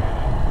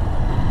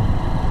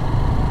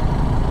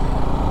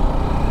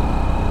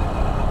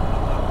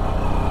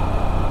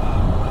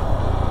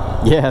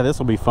 Yeah, this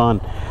will be fun.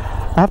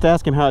 I have to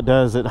ask him how it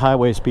does at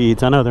highway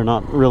speeds. I know they're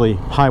not really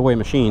highway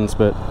machines,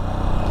 but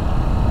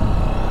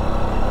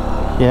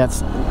yeah,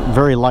 it's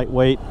very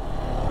lightweight.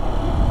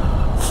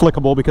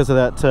 Flickable because of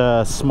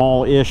that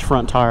small-ish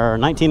front tire.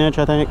 19-inch,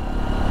 I think.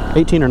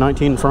 18 or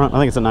 19 front. I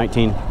think it's a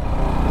 19.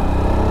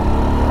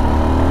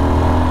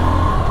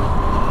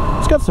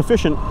 It's got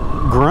sufficient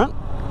grunt.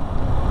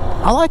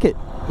 I like it.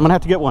 I'm going to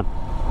have to get one.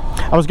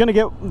 I was going to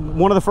get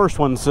one of the first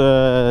ones,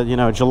 you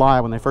know, July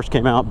when they first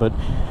came out, but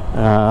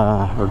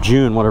or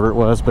June, whatever it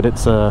was, but it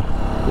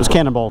was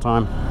Cannonball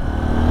time.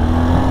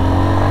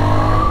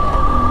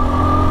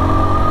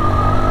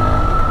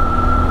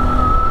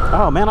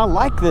 Oh man, I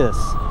like this.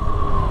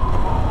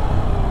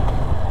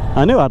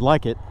 I knew I'd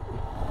like it.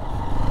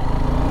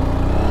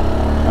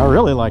 I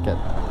really like it.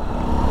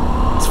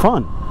 It's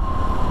fun.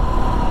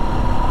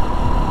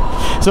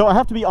 So I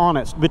have to be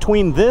honest,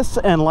 between this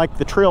and like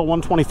the Trail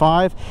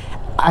 125,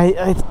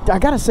 I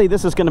gotta say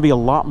this is going to be a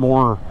lot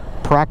more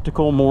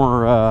practical,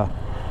 more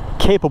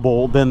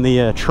capable than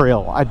the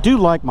Trail. I do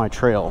like my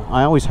Trail,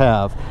 I always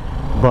have,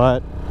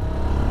 but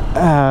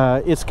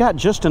it's got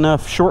just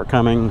enough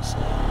shortcomings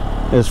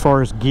as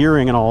far as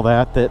gearing and all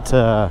that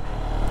that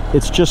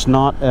it's just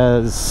not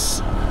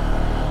as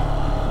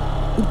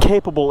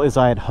capable as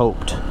I had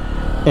hoped.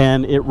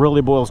 And it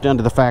really boils down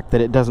to the fact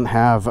that it doesn't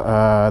have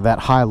that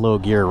high-low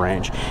gear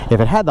range. If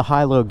it had the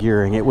high-low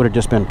gearing, it would have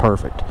just been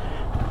perfect.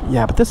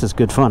 Yeah, but this is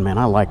good fun, man.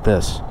 I like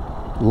this.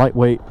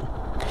 Lightweight.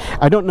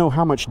 I don't know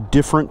how much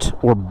different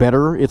or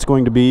better it's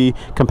going to be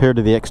compared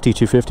to the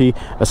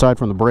XT250, aside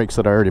from the brakes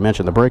that I already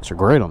mentioned. The brakes are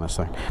great on this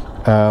thing.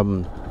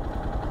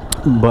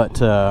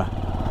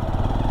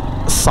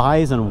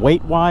 Size and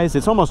weight-wise,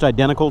 it's almost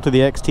identical to the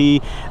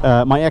XT.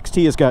 My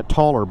XT has got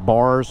taller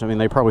bars. I mean,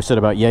 they probably sit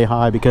about yay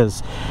high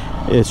because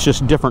it's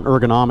just different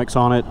ergonomics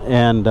on it,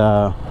 and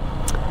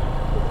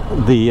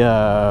the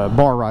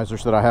bar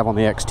risers that I have on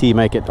the XT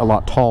make it a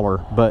lot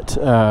taller, but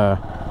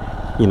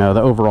you know,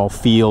 the overall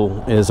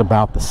feel is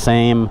about the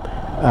same.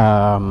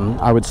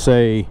 I would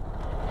say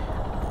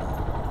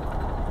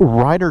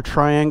rider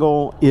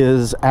triangle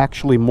is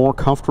actually more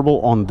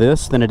comfortable on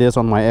this than it is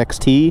on my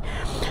XT.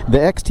 The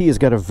XT has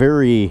got a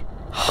very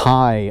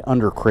high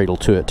under cradle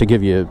to it to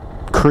give you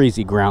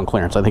crazy ground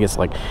clearance. I think it's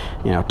like,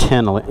 you know,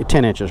 10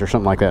 inches or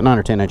something like that. 9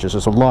 or 10 inches.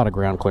 There's a lot of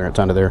ground clearance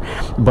under there,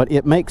 but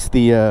it makes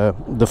the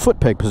foot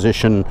peg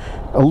position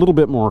a little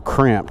bit more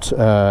cramped,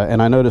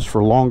 and I noticed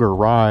for longer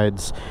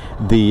rides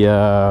the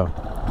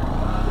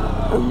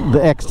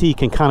XT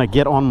can kind of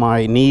get on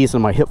my knees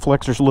and my hip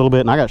flexors a little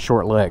bit, and I got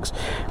short legs,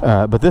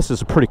 but this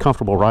is a pretty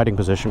comfortable riding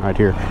position right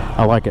here.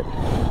 I like it.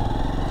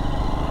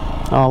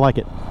 I like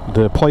it.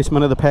 The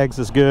placement of the pegs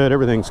is good.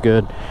 Everything's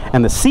good.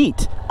 And the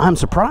seat, I'm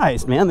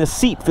surprised, man. This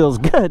seat feels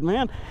good,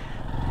 man.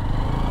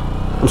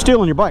 I'm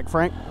stealing your bike,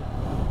 Frank.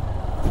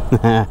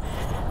 I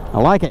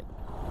like it.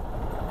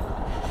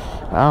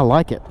 I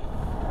like it.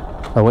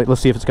 Oh, wait,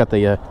 let's see if it's got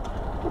the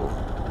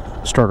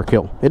starter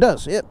kill. It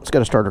does. Yep, it's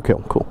got a starter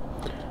kill. Cool.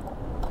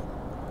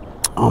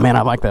 Oh man,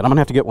 I like that. I'm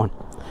gonna have to get one.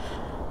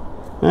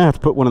 I have to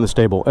put one in the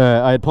stable.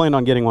 I had planned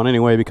on getting one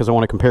anyway because I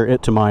want to compare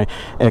it to my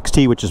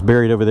XT, which is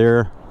buried over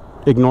there.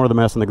 Ignore the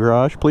mess in the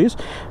garage, please.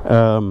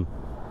 I'll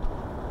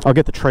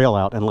get the trail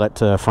out and let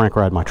Frank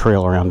ride my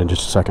trail around in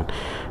just a second.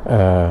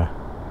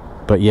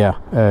 But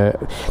yeah,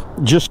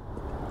 just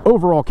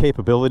overall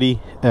capability,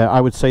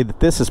 I would say that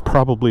this is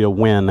probably a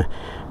win,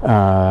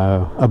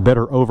 a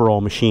better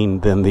overall machine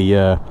than the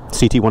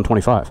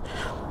CT125.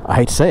 I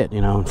hate to say it,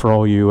 you know, for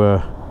all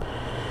you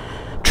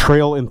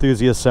trail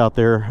enthusiasts out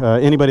there,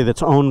 anybody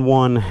that's owned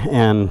one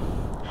and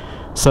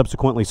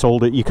subsequently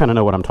sold it, you kind of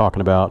know what I'm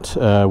talking about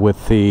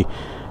with the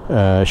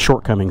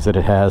shortcomings that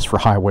it has for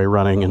highway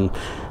running and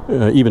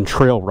even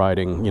trail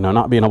riding, you know,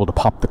 not being able to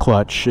pop the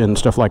clutch and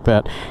stuff like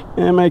that.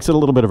 It makes it a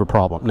little bit of a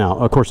problem. Now,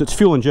 of course, it's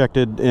fuel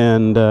injected,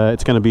 and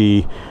it's going to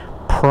be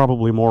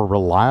probably more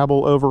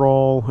reliable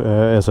overall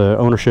as a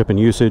ownership and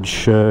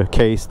usage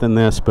case than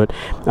this, but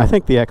I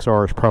think the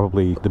XR is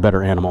probably the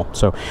better animal.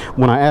 So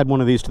when I add one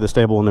of these to the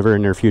stable in the very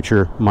near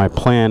future, my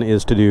plan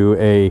is to do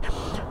a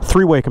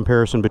three-way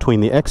comparison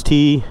between the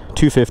XT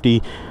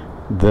 250,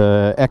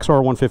 the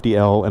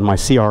XR150L, and my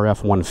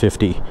CRF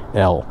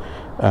 150L.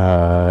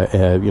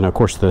 You know, of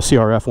course, the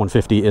CRF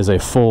 150 is a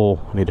full,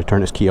 I need to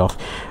turn this key off,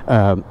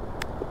 the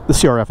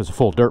CRF is a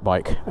full dirt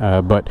bike,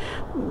 but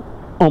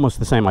almost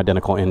the same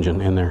identical engine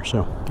in there.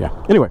 So yeah,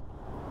 anyway,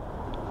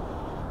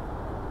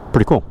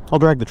 pretty cool. I'll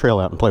drag the trail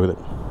out and play with it.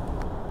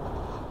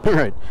 All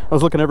right, I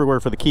was looking everywhere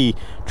for the key,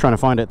 trying to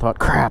find it, thought,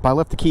 crap, I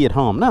left the key at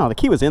home. No, the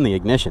key was in the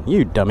ignition,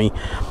 you dummy.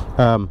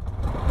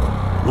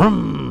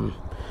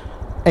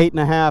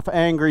 8.5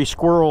 angry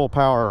squirrel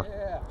power.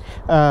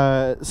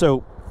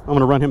 So I'm going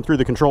to run him through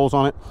the controls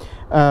on it.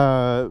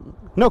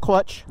 No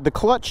clutch. The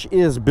clutch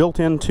is built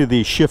into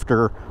the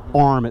shifter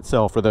arm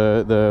itself, or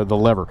the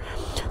lever.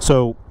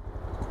 So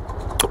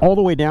all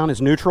the way down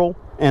is neutral,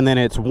 and then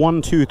it's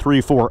 1, 2,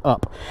 3, 4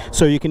 up.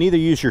 So you can either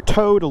use your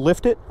toe to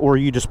lift it, or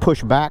you just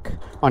push back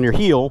on your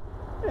heel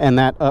and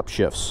that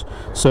upshifts.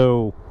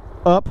 So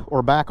up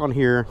or back on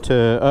here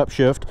to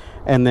upshift,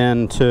 and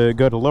then to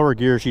go to lower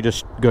gears you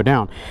just go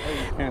down.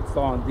 You can't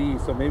stall on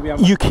these, so maybe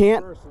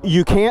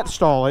you can't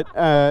stall it.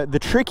 The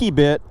tricky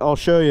bit, I'll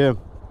show you,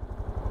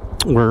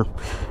 we're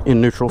in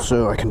neutral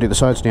so I can do the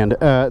side stand.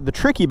 The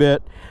tricky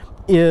bit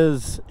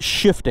is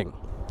shifting.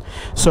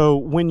 So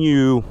when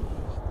you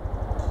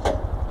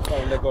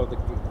let go of the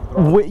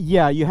throttle.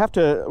 Yeah, you have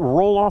to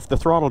roll off the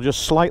throttle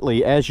just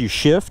slightly as you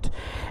shift,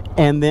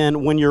 and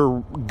then when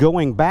you're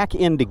going back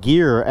into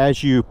gear,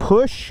 as you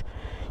push,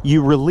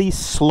 you release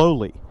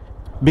slowly,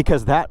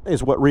 because that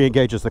is what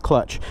re-engages the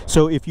clutch.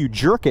 So if you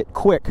jerk it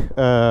quick,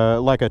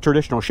 like a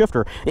traditional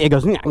shifter, it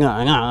goes and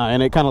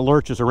it kind of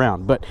lurches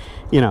around. But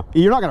you know,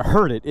 you're not going to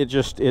hurt it.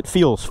 It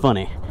feels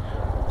funny.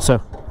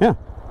 So yeah,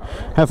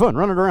 have fun,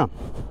 run it around.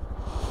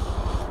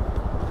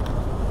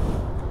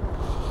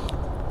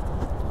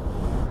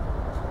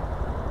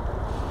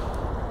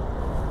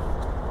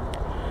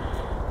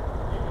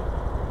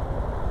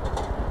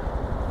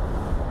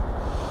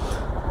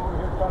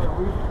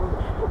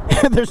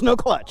 There's no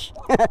clutch.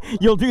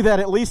 You'll do that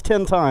at least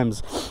 10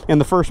 times in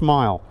the first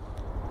mile.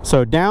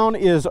 So down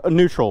is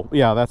neutral.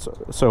 Yeah, that's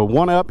so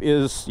 1 up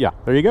is, yeah,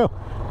 there you go.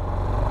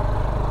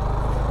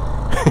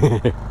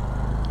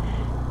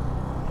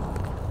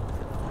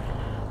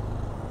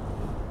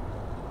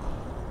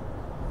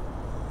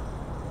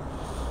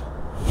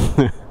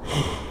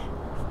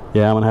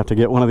 Yeah, I'm gonna have to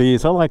get one of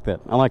these. I like that.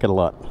 I like it a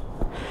lot.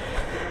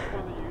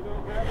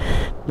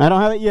 I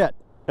don't have it yet.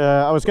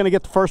 I was going to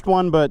get the first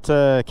one, but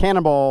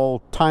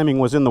Cannonball timing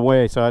was in the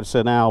way, so I just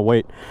said, nah, I'll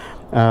wait.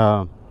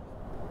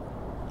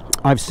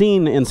 I've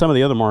seen in some of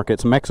the other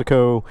markets,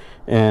 Mexico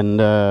and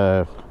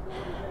I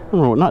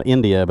don't know, not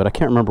India, but I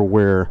can't remember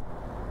where.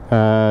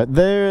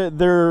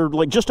 They're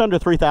like just under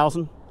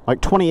 3,000,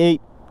 like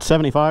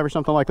 2,875 or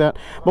something like that.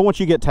 But once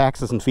you get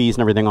taxes and fees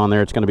and everything on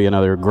there, it's going to be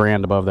another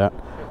grand above that.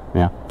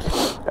 Yeah.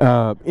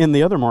 In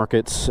the other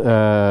markets,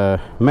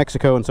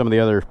 Mexico and some of the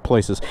other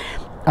places,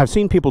 I've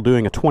seen people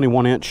doing a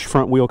 21-inch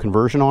front wheel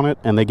conversion on it,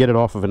 and they get it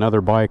off of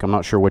another bike. I'm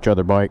not sure which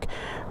other bike.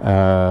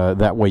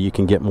 That way you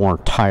can get more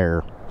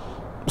tire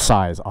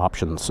size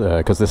options,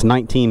 because this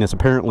 19 is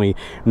apparently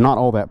not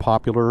all that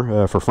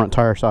popular for front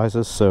tire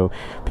sizes, so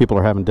people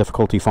are having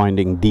difficulty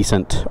finding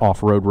decent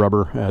off-road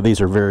rubber. These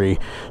are very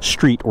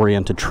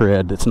street-oriented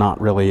tread. It's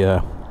not really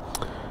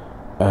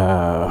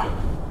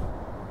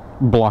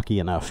blocky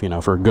enough, you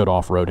know, for good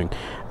off-roading.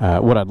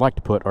 What I'd like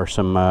to put are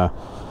some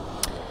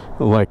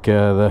like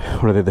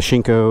what are they, the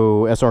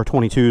Shinko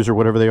SR22s or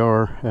whatever they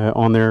are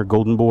on there,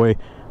 Golden Boy,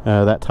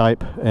 that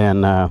type,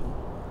 and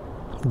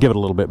give it a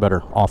little bit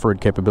better off-road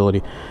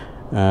capability.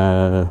 So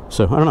I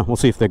don't know, we'll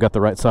see if they got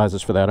the right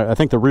sizes for that. I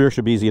think the rear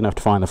should be easy enough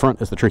to find. The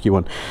front is the tricky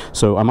one,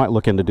 so I might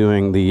look into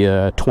doing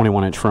the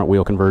 21-inch front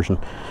wheel conversion.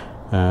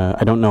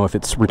 I don't know if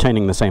it's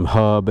retaining the same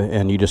hub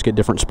and you just get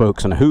different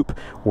spokes and a hoop,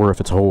 or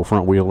if it's a whole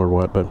front wheel or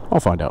what, but I'll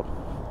find out.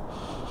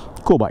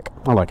 Cool bike,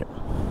 I like it.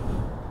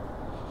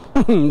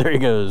 There you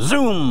go,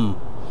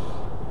 zoom!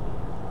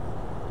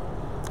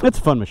 It's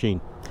a fun machine.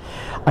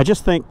 I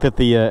just think that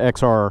the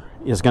XR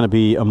is going to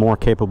be a more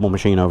capable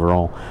machine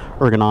overall.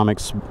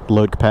 Ergonomics,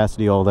 load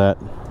capacity, all that.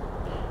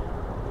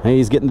 Hey,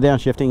 he's getting the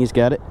downshifting. He's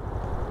got it.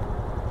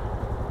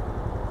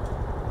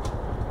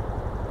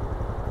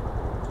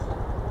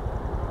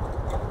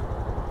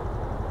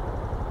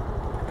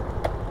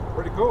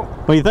 Pretty cool.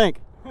 What do you think?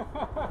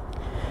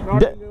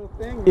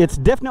 It's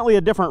definitely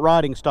a different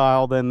riding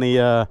style than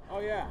the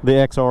the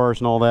XRs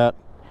and all that.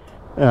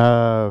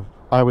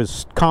 I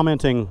was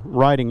commenting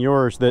riding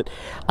yours that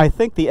I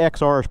think the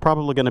XR is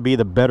probably going to be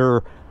the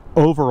better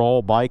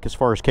overall bike as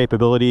far as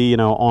capability, you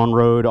know,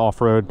 on-road,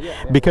 off-road,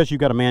 because you've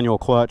got a manual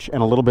clutch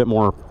and a little bit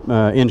more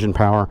engine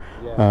power.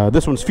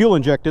 This one's fuel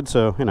injected,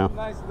 so, you know.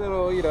 Nice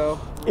little, you know.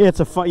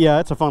 It's a fun,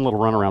 it's a fun little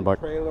runaround bike.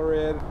 Trailer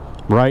it.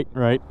 Right,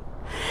 right.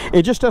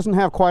 It just doesn't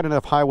have quite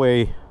enough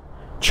highway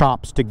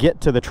chops to get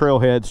to the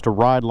trailheads to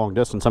ride long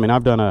distance. I mean,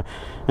 I've done a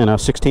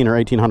 16 or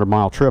 1800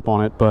 mile trip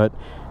on it, but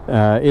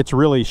it's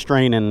really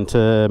straining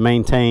to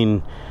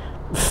maintain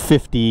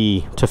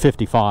 50 to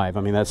 55.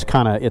 I mean, that's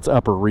kind of its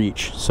upper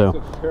reach. So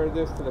compare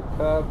this to the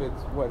Cub,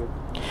 it's what,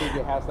 you think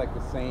it has like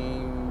the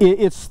same?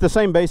 It's the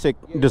same basic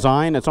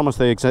design. It's almost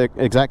the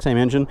exact same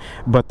engine,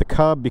 but the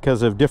Cub,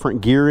 because of different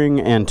gearing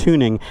and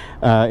tuning,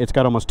 it's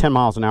got almost 10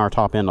 miles an hour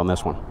top end on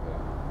this one.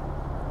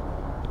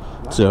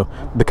 So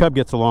the Cub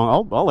gets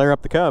along. I'll air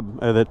up the Cub.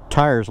 The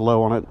tire's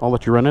low on it. I'll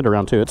let you run it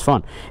around too. It's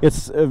fun.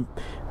 It's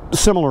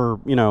similar,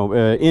 you know,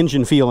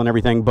 engine feel and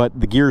everything, but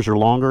the gears are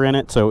longer in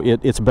it, so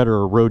it's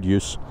better road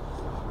use.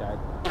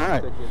 All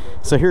right.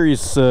 So here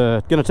he's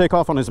going to take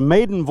off on his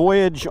maiden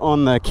voyage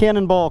on the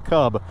Cannonball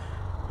Cub.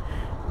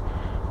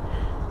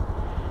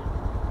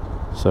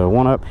 So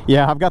one up.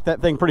 Yeah, I've got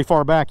that thing pretty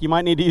far back. You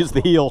might need to use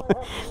the heel.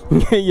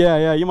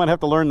 Yeah, you might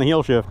have to learn the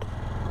heel shift.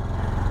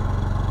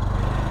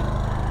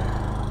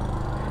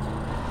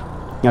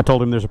 I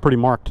told him there's a pretty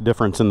marked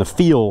difference in the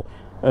feel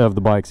of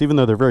the bikes. Even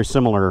though they're very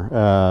similar,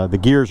 the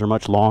gears are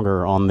much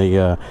longer on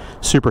the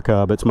Super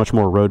Cub. It's much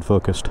more road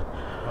focused.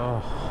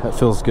 Oh, that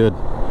feels good.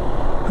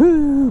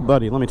 Whoo,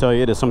 buddy, let me tell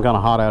you, it is some kind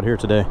of hot out here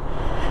today.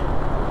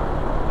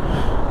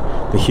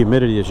 The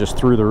humidity is just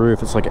through the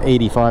roof. It's like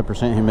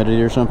 85%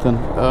 humidity or something.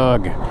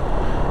 Ugh,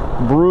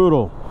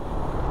 brutal.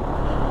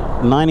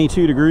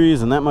 92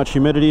 degrees and that much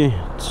humidity.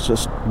 It's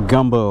just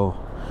gumbo.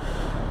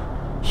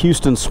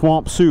 Houston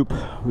swamp soup.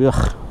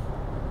 Ugh.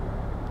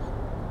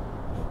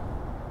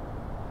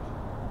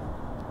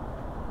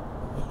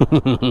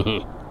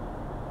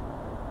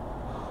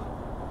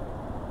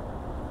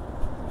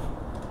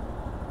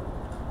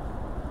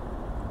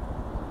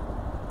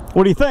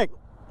 What do you think?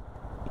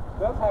 It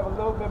does have a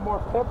little bit more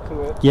pep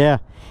to it. Yeah,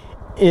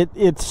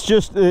 it's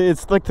just,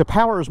 it's like the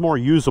power is more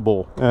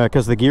usable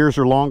because the gears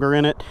are longer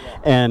in it,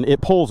 and it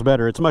pulls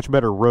better. It's much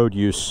better road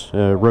use,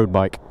 road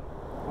bike.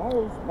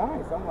 Oh, it's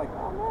nice. I'm like,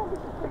 oh man, this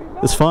is pretty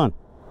nice. It's fun.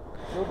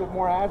 A little bit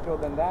more agile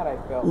than that, I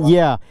felt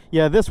like.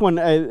 Yeah, this one,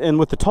 and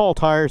with the tall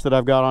tires that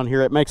I've got on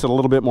here, it makes it a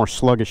little bit more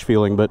sluggish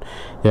feeling, but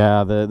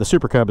yeah, the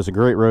Super Cub is a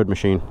great road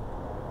machine.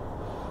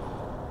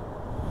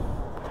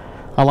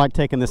 I like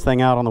taking this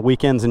thing out on the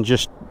weekends and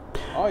just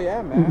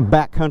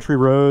back country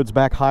roads,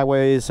 back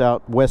highways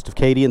out west of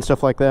Katy and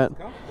stuff like that. It's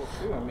comfortable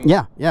too, I mean.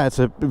 Yeah, it's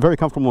a very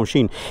comfortable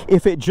machine.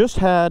 If it just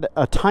had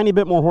a tiny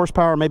bit more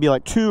horsepower, maybe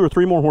like 2 or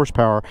 3 more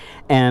horsepower,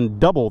 and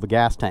double the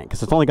gas tank,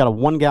 because it's only got a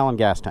 1 gallon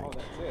gas tank.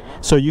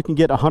 So you can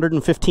get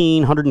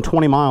 115,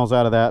 120 miles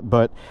out of that,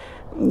 but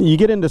you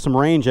get into some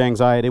range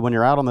anxiety when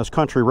you're out on those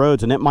country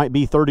roads, and it might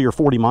be 30 or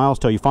 40 miles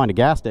till you find a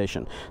gas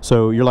station.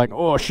 So you're like,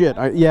 oh shit,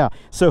 yeah.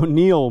 So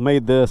Neil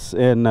made this,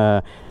 and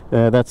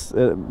that's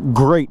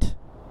great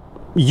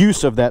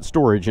use of that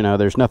storage. You know,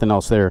 there's nothing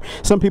else there.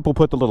 Some people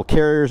put the little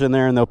carriers in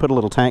there, and they'll put a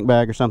little tank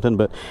bag or something,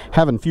 but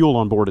having fuel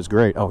on board is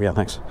great. Oh yeah,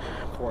 thanks.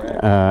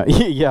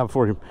 Yeah,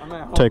 before you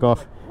take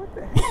off.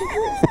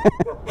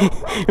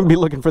 Be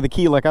looking for the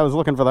key like I was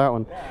looking for that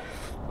one.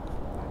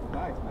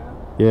 Nice, man.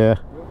 Yeah.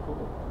 Real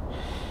cool.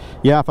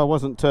 Yeah, if I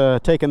wasn't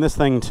taking this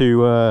thing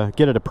to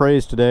get it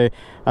appraised today,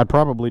 I'd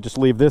probably just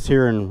leave this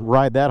here and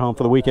ride that home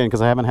for the weekend,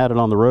 because I haven't had it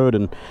on the road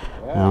in,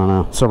 I don't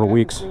know, several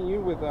weeks. I haven't seen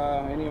you with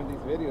any of these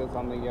videos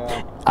on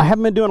the... I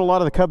haven't been doing a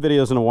lot of the Cub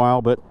videos in a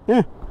while, but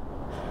yeah,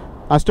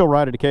 I still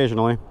ride it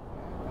occasionally.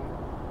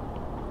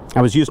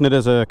 I was using it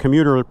as a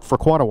commuter for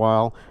quite a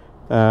while,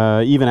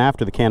 even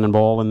after the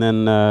Cannonball, and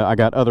then I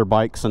got other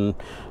bikes, and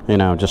you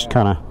know, just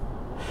kind of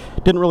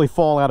didn't really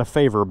fall out of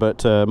favor.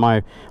 But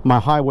my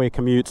highway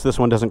commutes, this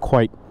one doesn't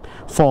quite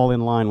fall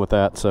in line with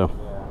that. So.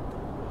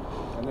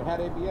 Yeah. And it had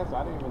ABS.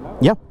 I didn't even know.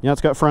 Yeah,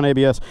 it's got front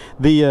ABS.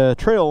 The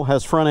Trail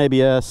has front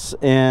ABS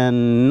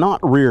and not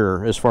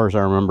rear, as far as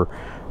I remember.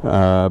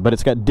 But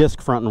it's got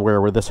disc front and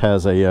rear, where this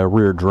has a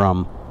rear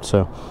drum.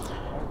 So. I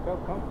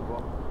felt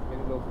comfortable.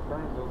 Getting those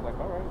turns, I was like,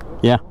 all right.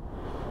 Yeah.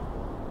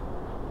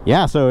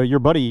 Yeah, so your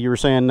buddy, you were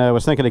saying,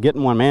 was thinking of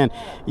getting one, man.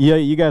 Yeah,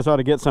 you guys ought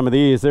to get some of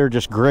these. They're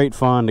just great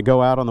fun to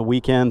go out on the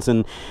weekends,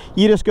 and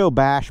you just go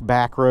bash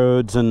back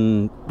roads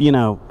and, you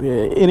know,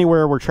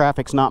 anywhere where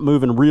traffic's not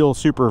moving real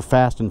super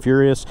fast and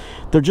furious.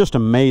 They're just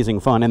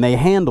amazing fun, and they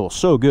handle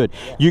so good.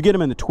 You get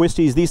them in the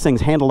twisties, these things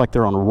handle like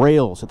they're on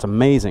rails. It's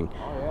amazing.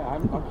 Oh, yeah,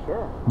 I'm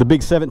sure. The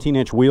big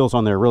 17-inch wheels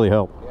on there really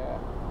help. Yeah,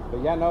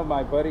 but yeah, no,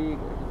 my buddy,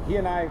 he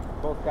and I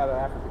both got an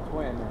African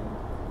twin,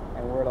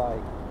 and we're like,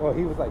 well,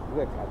 he was like,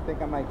 look, I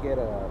think I might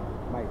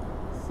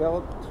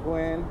sell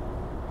twin,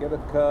 get a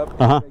Cub,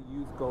 and get a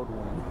used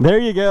Goldwing. There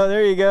you go,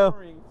 there you go.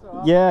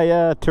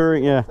 Yeah,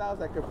 touring, yeah. Sounds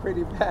like a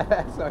pretty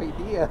badass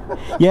idea.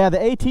 Yeah, the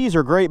ATs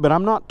are great, but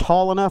I'm not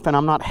tall enough and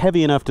I'm not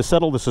heavy enough to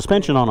settle the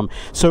suspension on them.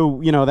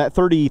 So, you know, that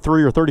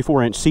 33 or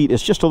 34-inch seat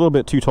is just a little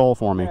bit too tall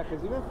for me. Yeah,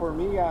 because even for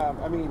me,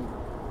 I mean,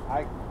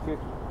 I could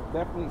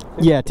definitely...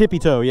 Yeah,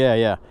 tippy-toe,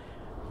 yeah.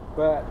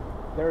 But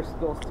there's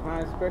those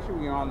times, especially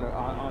when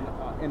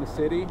you're in the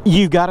city.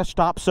 You've got to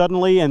stop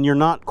suddenly, and you're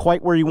not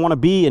quite where you want to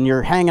be, and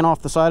you're hanging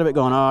off the side of it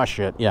going, oh,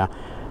 shit, yeah.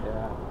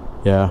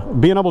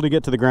 Being able to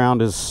get to the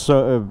ground is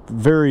so,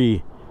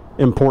 very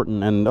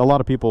important, and a lot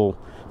of people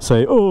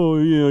say, oh,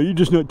 you know, you're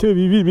just not...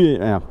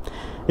 Yeah.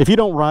 If you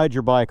don't ride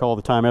your bike all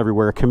the time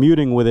everywhere,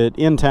 commuting with it,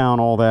 in town,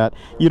 all that,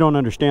 you don't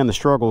understand the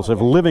struggles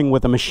of living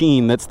with a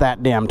machine that's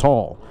that damn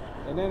tall.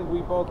 And then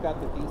we both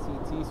got the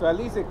DCT, so at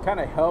least it kind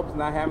of helps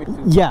not having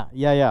to...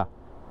 Yeah.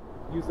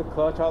 Use the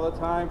clutch all the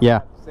time. Yeah.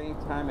 At the same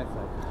time, it's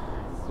like,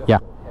 it's just yeah.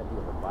 so heavy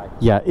of a bike.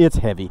 Yeah, it's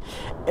heavy.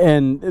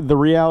 And the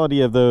reality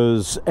of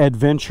those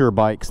adventure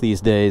bikes these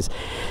days,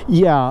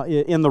 yeah,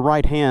 in the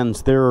right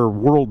hands, they're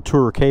world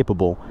tour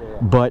capable,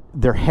 but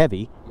they're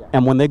heavy. Yeah.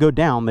 And when they go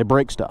down, they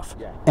break stuff.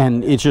 Yeah.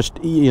 And it's just,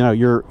 you know,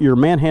 you're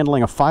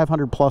manhandling a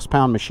 500+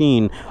 pound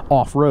machine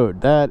off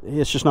road.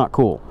 It's just not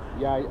cool.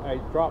 Yeah, I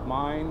dropped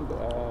mine,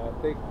 I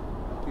think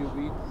a few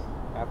weeks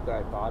after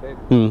I bought it.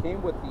 It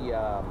came with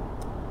the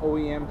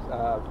OEM's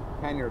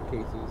pannier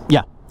cases.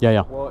 Yeah.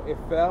 Well, it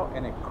fell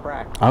and it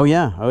cracked. Oh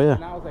yeah.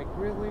 And I was like,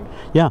 really?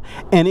 Yeah.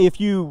 And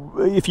if you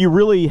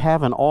really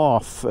have an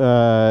off,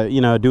 you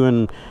know,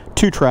 doing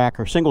 2-track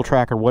or single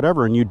track or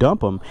whatever, and you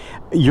dump them,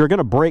 you're going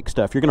to break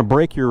stuff. You're going to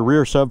break your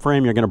rear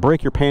subframe. You're going to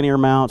break your pannier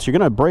mounts. You're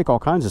going to break all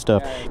kinds of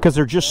stuff because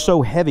they're just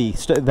so heavy.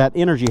 That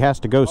energy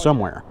has to go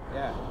somewhere.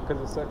 Yeah,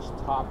 because it's such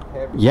top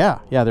heavy. Yeah,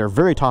 they're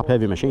very top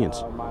heavy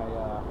machines. My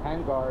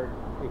handguard,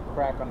 it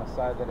cracked on the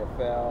side that it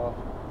fell.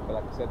 But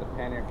like I said, the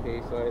pannier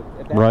case. So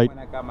at that point,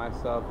 I got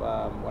myself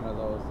one of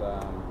those,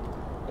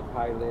 the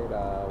Pilot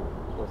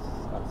was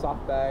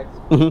soft bags.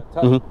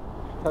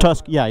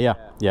 Tusk. Yeah.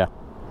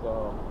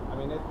 So I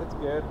mean, it's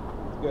good.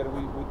 It's good.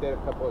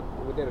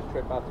 We did a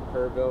trip out to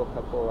Kerrville a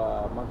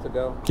couple months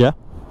ago. Yeah.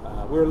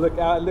 I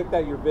looked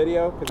at your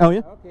video. Oh yeah.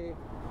 Okay.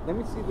 Let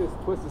me see this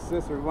Twisted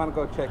Sister. We want to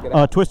go check it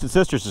out. Twisted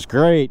Sisters is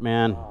great,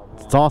 man.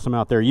 It's awesome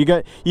out there. You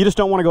just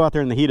don't want to go out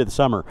there in the heat of the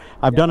summer.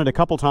 I've done it a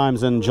couple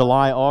times in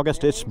July,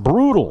 August. It's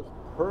brutal.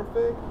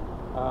 Perfect.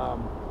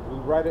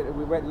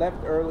 We left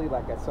early,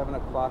 like at 7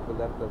 o'clock. We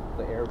left the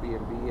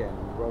Airbnb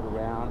and rode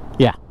around.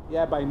 Yeah.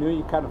 Yeah, by noon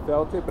you kind of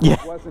felt it, but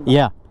it wasn't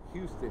like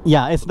Houston.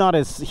 Yeah, it's not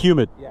as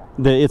humid. Yeah.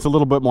 It's a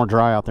little bit more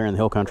dry out there in the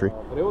hill country.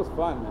 But it was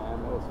fun, man.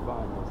 It was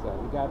fun.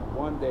 We got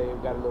one day, we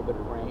got a little bit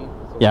of rain,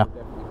 so we were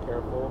definitely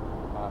careful.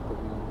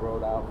 Because we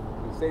rode out.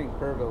 We stayed in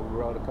Kerrville. We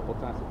rode a couple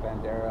times to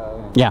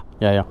Bandera. And yeah.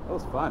 It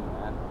was fun,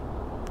 man.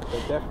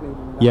 But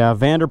definitely. Yeah,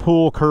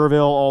 Vanderpool,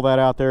 Kerrville, all that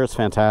out there. It's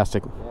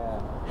fantastic.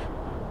 Yeah,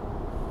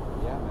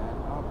 man.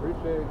 I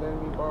appreciate it.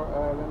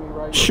 Let me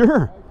ride.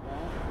 Sure.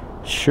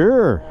 Bike,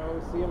 sure. I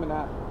always see him and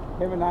I.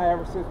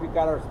 Ever since we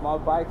got our small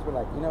bikes, we're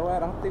like, you know what? I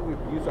don't think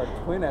we've used our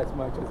twin as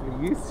much as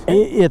we used to.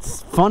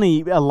 It's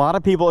funny. A lot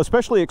of people,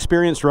 especially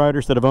experienced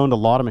riders that have owned a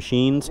lot of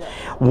machines,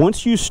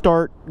 once you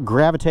start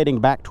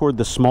gravitating back toward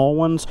the small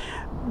ones,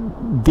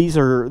 these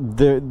are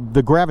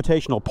the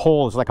gravitational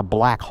pull is like a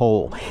black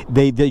hole.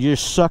 They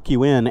just suck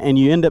you in, and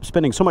you end up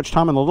spending so much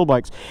time on the little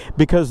bikes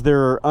because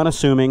they're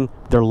unassuming,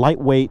 they're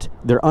lightweight,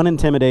 they're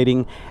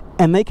unintimidating,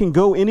 and they can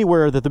go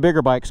anywhere that the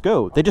bigger bikes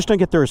go. They just don't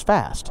get there as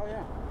fast.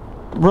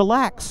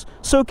 Relax,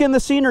 soak in the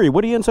scenery.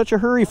 What are you in such a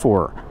hurry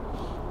for?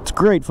 It's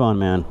great fun,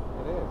 man. It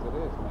is, man.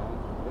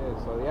 It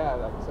is. So yeah,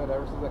 like I said,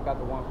 ever since I got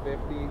the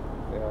 150,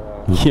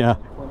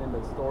 put in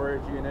the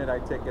storage unit, I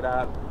take it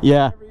out.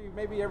 Yeah.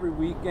 Maybe every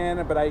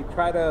weekend, but I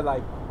try to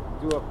like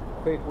do a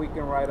quick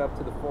weekend ride up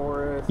to the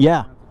forest.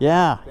 Yeah.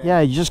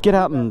 You just get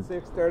out and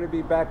 6:30,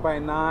 be back by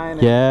 9.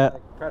 And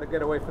like, try to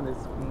get away from this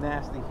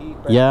nasty heat.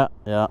 But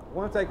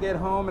once I get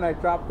home and I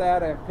drop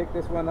that and pick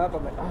this one up,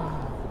 I'm like,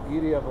 the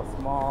beauty of a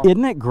small.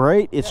 Isn't it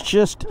great? It's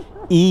just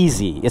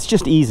easy. It's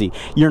just easy.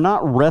 You're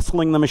not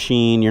wrestling the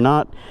machine. You're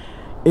not.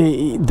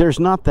 There's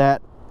not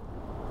that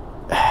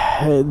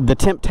the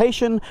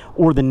temptation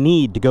or the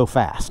need to go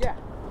fast. Yeah.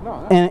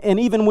 No. And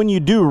even when you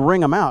do ring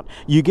them out,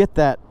 you get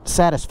that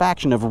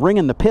satisfaction of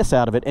wringing the piss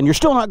out of it, and you're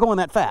still not going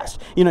that fast.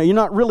 You know, you're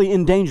not really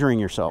endangering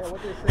yourself. Yeah,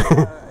 what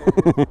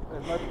they say,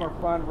 it's much more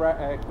fun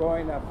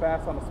going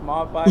fast on a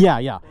small bike.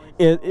 Yeah.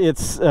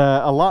 It's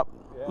a lot.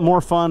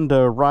 more fun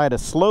to ride a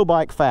slow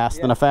bike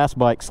fast than a fast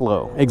bike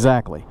slow.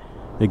 Exactly.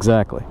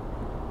 Exactly.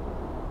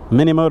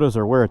 Mini motos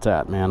are where it's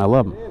at, man. I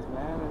love them. It is,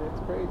 man, and it's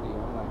crazy.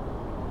 I'm like,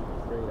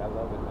 it's great. I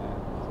love it,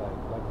 man.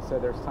 It's like you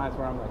said, there's times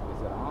where I'm like,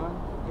 is it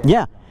on?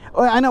 Yeah.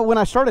 Well, I know when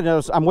I started,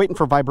 I'm waiting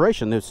for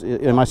vibration.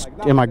 Am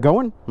I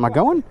going? Am I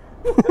going?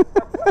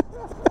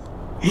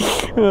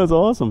 That's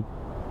awesome.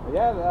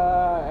 Yeah,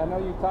 I know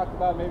you talked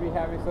about maybe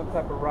having some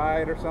type of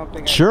ride or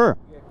something. Sure.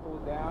 Get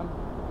cooled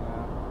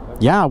down.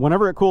 Yeah,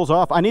 whenever it cools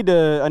off, I need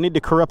to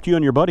corrupt you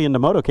and your buddy into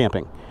moto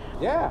camping.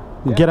 Yeah.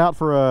 Get out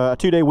for a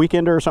 2-day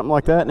weekender or something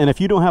like that. And if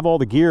you don't have all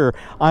the gear,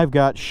 I've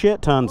got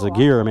shit tons of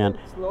gear, man.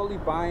 Slowly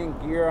buying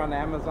gear on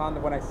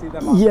Amazon when I see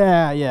them. On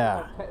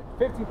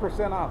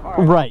 50% off.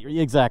 All right,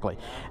 exactly.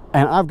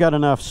 And I've got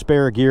enough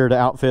spare gear to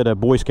outfit a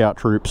Boy Scout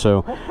troop,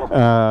 so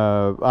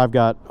I've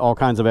got all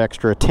kinds of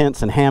extra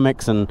tents and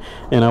hammocks and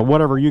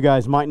whatever you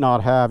guys might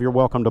not have, you're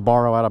welcome to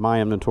borrow out of my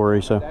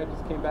inventory. So I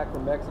just came back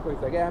from Mexico. He's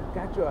like, "Yeah, I've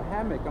got you a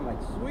hammock." I'm like,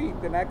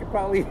 "Sweet, then I could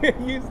probably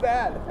use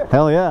that."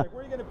 Hell yeah. Like,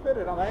 where are you gonna put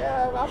it? I'm like,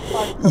 "Yeah, I'm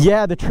fine."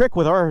 Yeah, the trick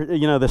with our,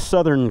 the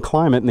southern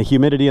climate and the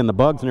humidity and the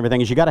bugs and everything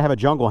is you got to have a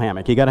jungle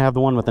hammock. You got to have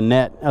the one with the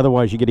net,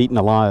 otherwise you get eaten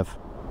alive.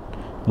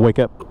 Wake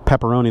up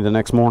pepperoni the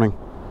next morning.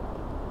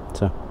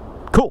 So.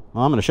 Cool.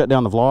 Well, I'm going to shut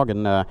down the vlog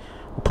and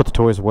we'll put the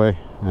toys away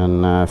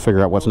and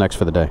figure out what's next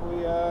for the day. We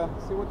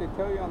see what they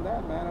tell you on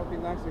that, man. It'll be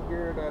nice to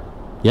hear that.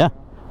 Yeah.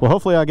 Well,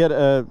 hopefully I get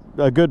a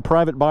good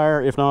private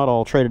buyer. If not,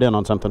 I'll trade it in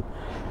on something.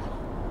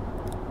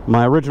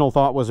 My original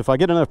thought was if I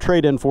get enough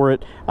trade-in for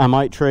it, I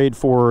might trade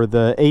for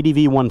the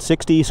ADV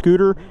 160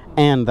 scooter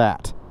and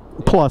that.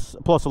 Plus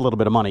a little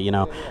bit of money,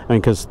 I mean,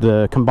 because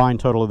the combined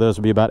total of those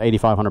would be about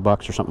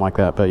 $8,500 or something like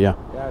that. But yeah.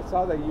 Yeah, I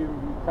saw that you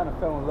kind of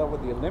fell in love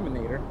with the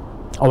Eliminator.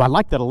 Oh, I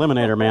like that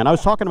Eliminator, man. I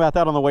was talking about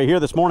that on the way here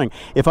this morning.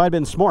 If I'd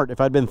been smart,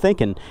 if I'd been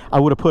thinking, I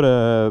would have put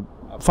a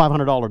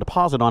 $500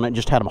 deposit on it and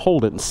just had them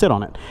hold it and sit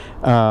on it.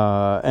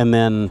 And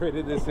then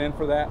traded this in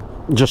for that?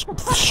 Just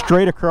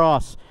straight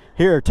across.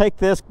 Here, take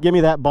this, give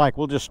me that bike.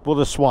 We'll just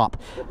swap.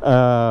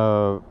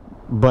 But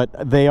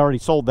they already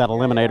sold that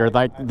Eliminator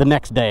the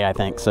next day, I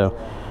think. So,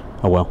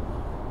 oh well.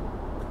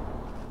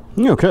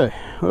 Okay.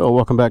 Well,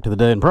 welcome back to the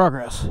day in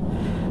progress.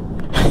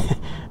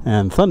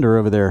 And Thunder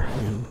over there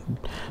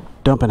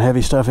dumping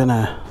heavy stuff in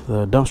the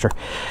dumpster.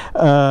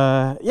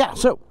 Yeah,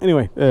 so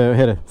anyway,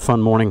 had a fun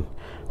morning.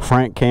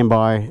 Frank came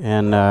by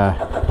and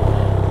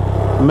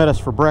met us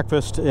for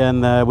breakfast,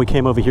 and we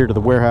came over here to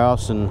the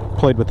warehouse and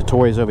played with the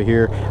toys over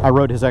here. I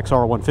rode his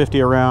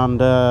XR150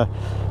 around a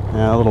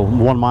little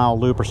 1 mile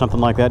loop or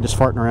something like that, just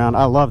farting around.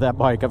 I love that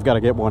bike. I've got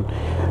to get one.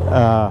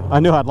 I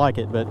knew I'd like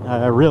it, but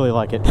I really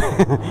like it.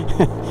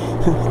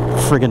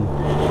 Friggin'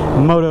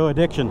 moto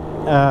addiction.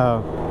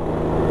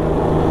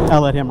 I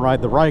let him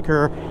ride the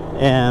Ryker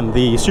and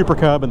the Super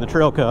Cub and the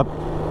Trail Cub,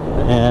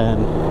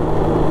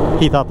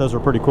 and he thought those were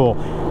pretty cool.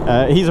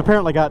 He's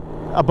apparently got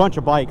a bunch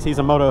of bikes. He's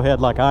a moto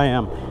head like I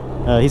am.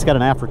 He's got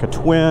an Africa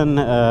Twin,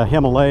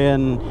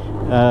 Himalayan,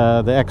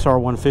 the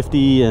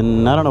XR150,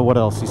 and I don't know what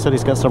else. He said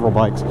he's got several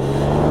bikes.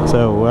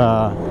 So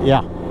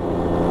yeah,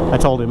 I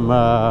told him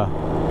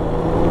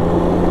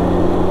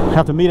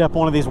have to meet up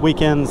one of these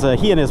weekends.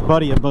 He and his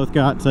buddy have both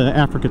got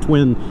Africa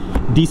Twin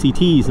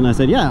DCTs, and I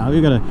said, yeah,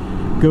 we got to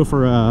go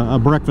for a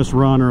breakfast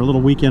run or a little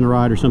weekend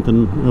ride or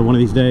something one of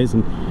these days,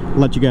 and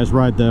let you guys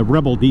ride the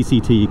Rebel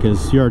DCT,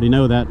 because you already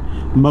know that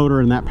motor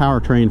and that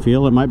powertrain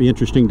feel. It might be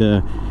interesting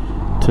to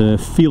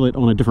feel it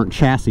on a different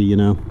chassis,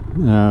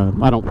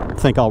 I don't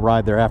think I'll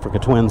ride their Africa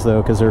Twins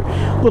though, because they're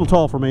a little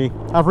tall for me.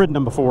 I've ridden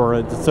them before,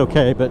 it's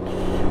okay, but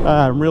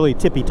I'm really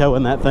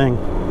tippy-toeing that thing.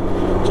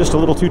 Just a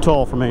little too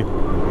tall for me.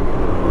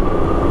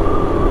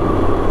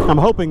 I'm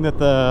hoping that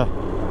the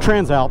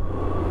Transalp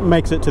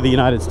makes it to the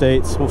United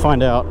States. We'll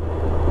find out.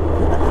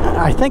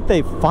 I think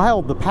they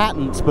filed the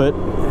patents, but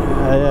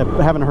I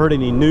haven't heard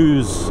any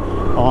news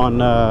on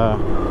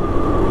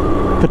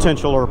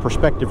potential or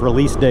prospective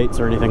release dates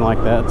or anything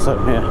like that. So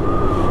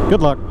yeah,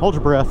 good luck. Hold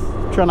your breath.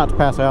 Try not to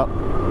pass out.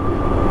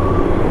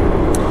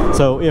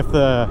 So if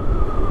the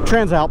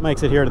Transalp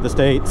makes it here to the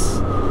States,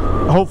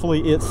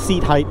 hopefully its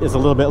seat height is a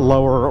little bit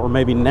lower or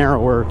maybe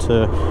narrower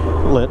to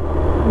let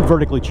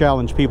vertically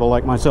challenged people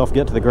like myself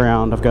get to the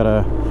ground. I've got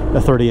a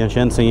 30-inch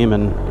inseam,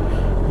 and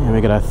we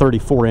got a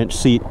 34-inch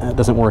seat. That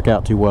doesn't work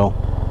out too well.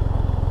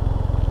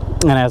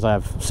 And as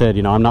I've said,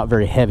 I'm not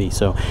very heavy,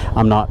 so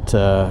I'm not,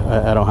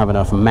 I don't have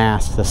enough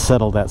mass to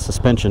settle that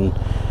suspension,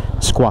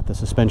 squat the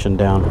suspension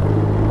down.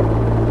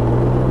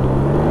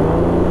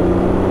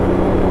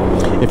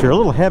 If you're a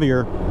little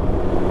heavier,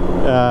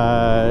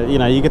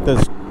 you get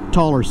those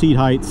taller seat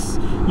heights,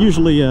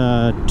 usually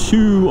a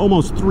 2,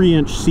 almost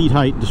 3-inch seat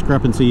height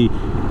discrepancy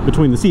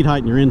between the seat height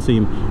and your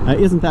inseam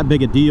isn't that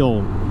big a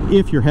deal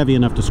if you're heavy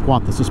enough to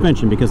squat the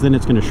suspension, because then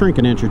it's going to shrink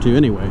an inch or two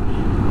anyway.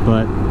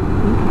 But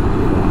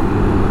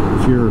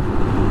if you're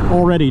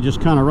already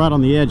just kind of right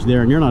on the edge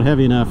there and you're not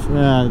heavy enough,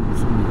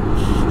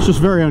 it's just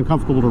very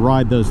uncomfortable to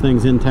ride those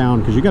things in town,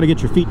 because you got to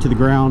get your feet to the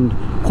ground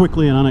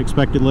quickly and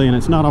unexpectedly, and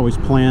it's not always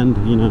planned.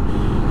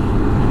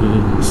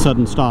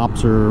 sudden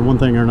stops or one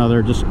thing or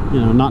another, just, you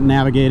know, not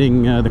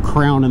navigating the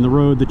crown in the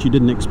road that you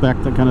didn't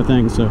expect, that kind of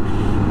thing. So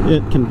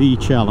it can be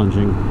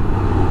challenging,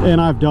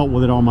 and I've dealt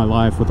with it all my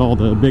life with all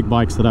the big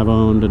bikes that I've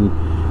owned, and,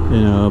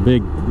 you know,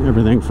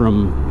 everything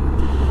from,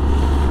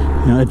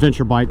 you know,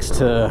 adventure bikes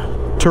to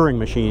touring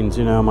machines,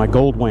 you know, my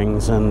Gold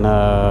Wings and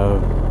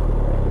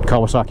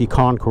Kawasaki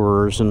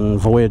Concours and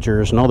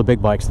Voyagers and all the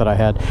big bikes that I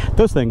had.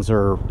 Those things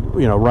are,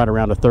 you know, right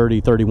around a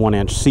 30-31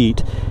 inch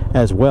seat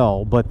as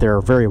well, but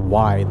they're very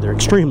wide. They're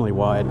extremely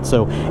wide,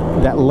 so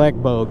that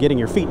leg bow, getting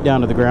your feet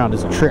down to the ground,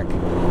 is a trick.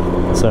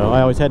 So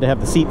I always had to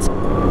have the seats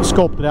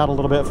sculpted out a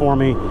little bit for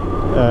me.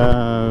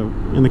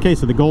 In the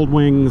case of the Gold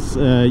Wings,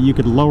 you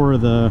could lower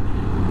the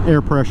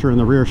air pressure in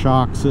the rear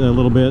shocks a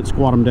little bit,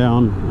 squat them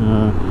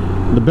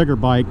down. The bigger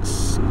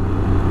bikes,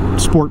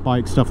 sport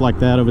bikes, stuff like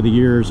that, over the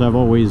years I've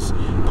always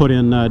put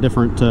in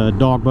different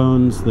dog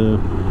bones, the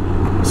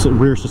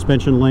rear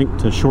suspension link,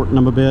 to shorten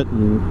them a bit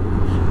and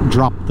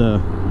drop the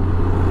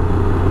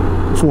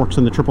forks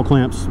and the triple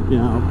clamps, you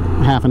know,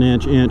 half an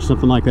inch,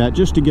 something like that,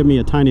 just to give me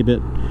a tiny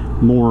bit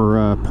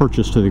more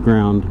purchase to the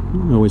ground.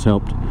 It always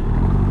helped.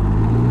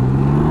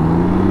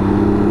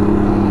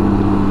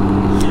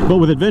 But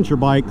with adventure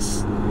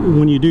bikes,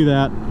 when you do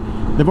that,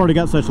 they've already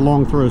got such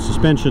long throw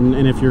suspension,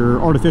 and if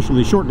you're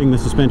artificially shortening the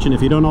suspension,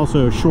 if you don't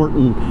also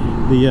shorten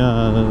the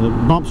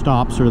bump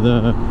stops or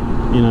the,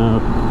 you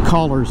know,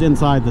 collars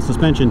inside the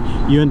suspension,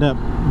 you end up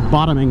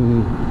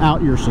bottoming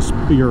out your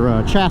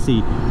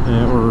chassis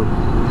or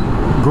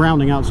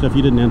grounding out stuff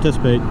you didn't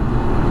anticipate,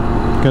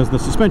 because the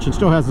suspension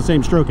still has the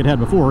same stroke it had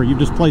before. You've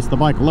just placed the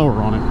bike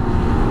lower on it.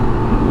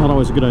 Not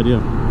always a good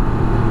idea.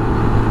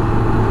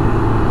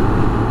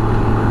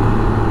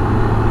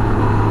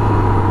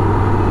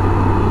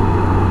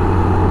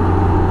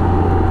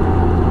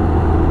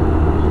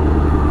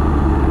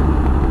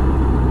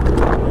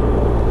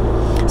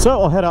 So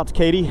I'll head out to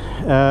Katy.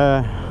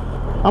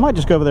 I might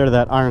just go over there to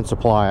that Iron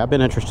Supply. I've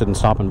been interested in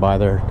stopping by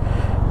there.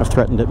 I've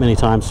threatened it many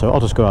times, so I'll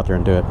just go out there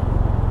and do it.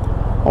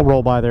 I'll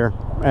roll by there,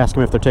 ask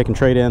them if they're taking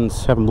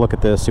trade-ins, have them look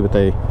at this, see what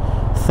they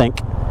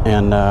think,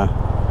 and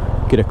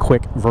get a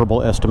quick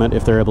verbal estimate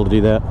if they're able to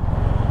do that.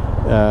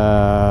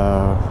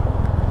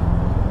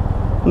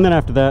 And then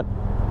after that,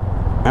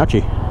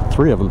 ouchie,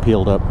 3 of them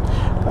peeled up.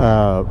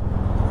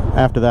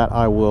 After that,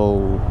 I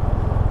will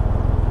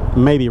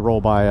maybe roll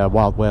by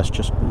Wild West,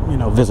 just, you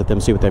know, visit them,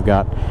 see what they've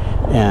got,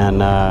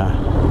 and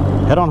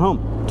head on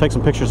home, take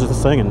some pictures of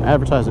this thing and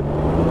advertise it.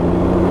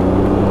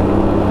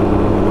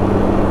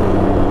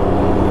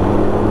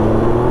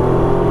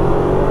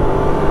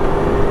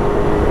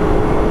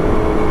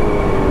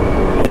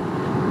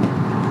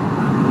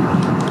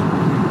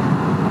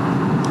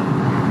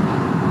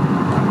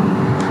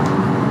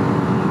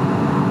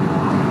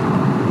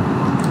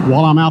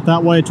 While I'm out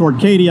that way toward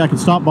Katy, I can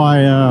stop by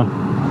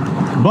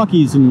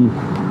Buc-ee's and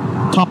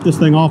top this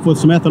thing off with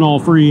some ethanol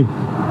free.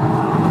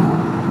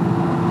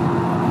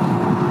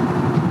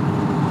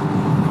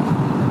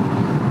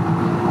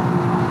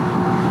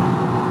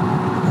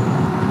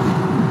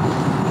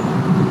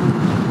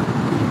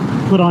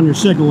 Put on your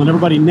signal and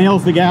everybody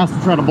nails the gas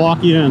to try to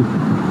block you in.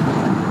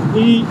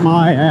 Eat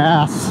my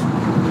ass.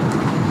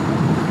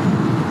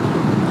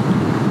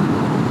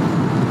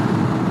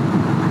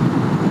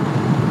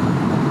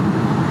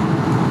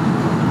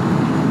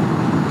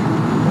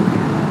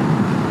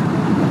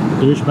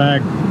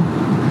 Douchebag.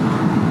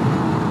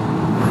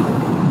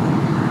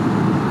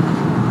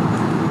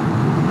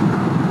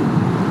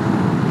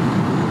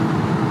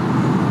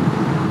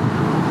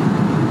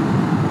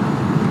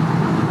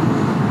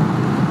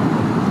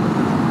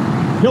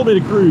 Hillbilly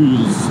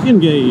Cruise,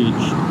 engage.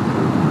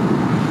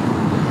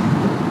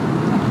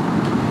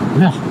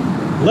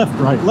 Left,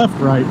 right, left,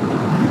 right,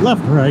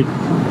 left, right.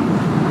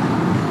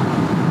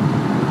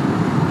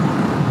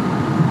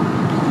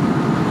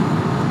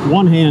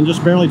 One hand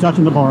just barely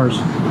touching the bars.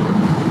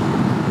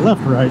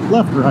 Left, right,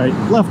 left, right,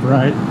 left,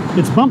 right.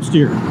 It's bump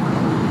steer.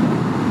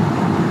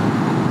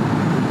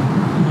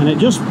 And it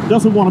just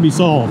doesn't want to be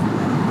solved.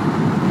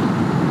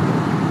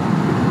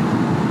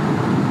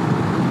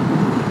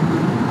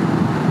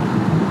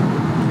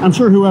 I'm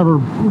sure whoever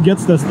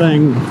gets this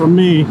thing from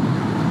me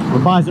or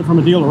buys it from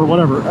a dealer or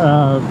whatever,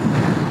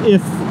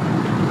 if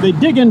they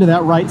dig into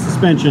that right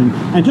suspension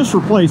and just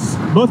replace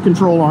both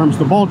control arms,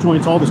 the ball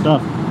joints, all the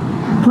stuff,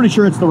 I'm pretty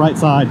sure it's the right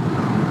side.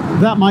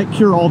 That might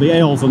cure all the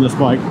ails on this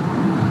bike.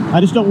 I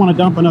just don't want to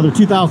dump another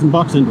 2,000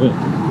 bucks into it.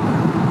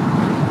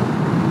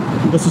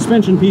 The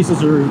suspension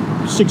pieces are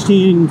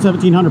 1,600,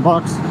 1,700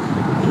 bucks,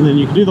 and then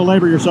you can do the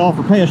labor yourself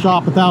or pay a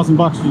shop 1,000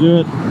 bucks to do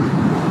it.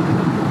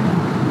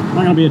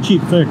 Not going to be a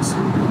cheap fix.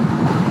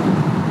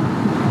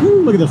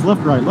 Ooh, look at this,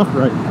 left, right, left,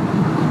 right.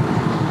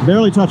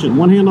 Barely touch it,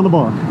 one hand on the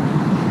bar.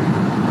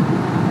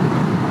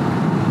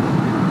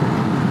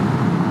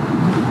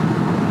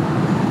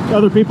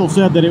 Other people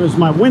said that it was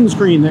my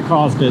windscreen that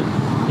caused it.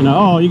 You know,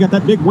 oh, you got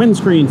that big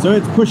windscreen, so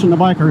it's pushing the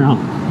bike around.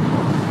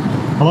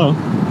 Hello?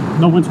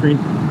 No windscreen.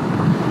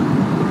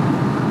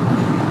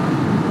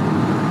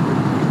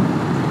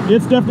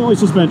 It's definitely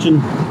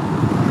suspension.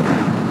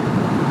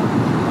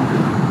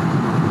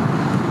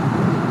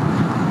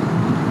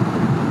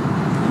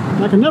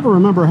 I can never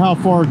remember how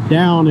far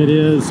down it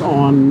is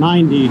on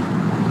 90, so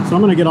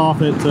I'm going to get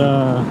off at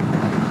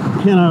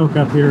Pin Oak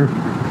up here.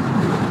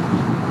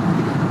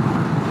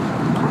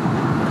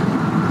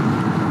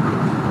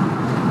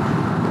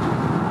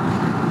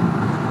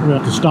 I'm going to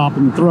have to stop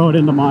and throw it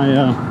into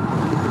my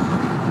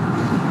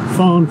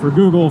phone for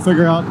Google,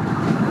 figure out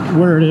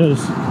where it is.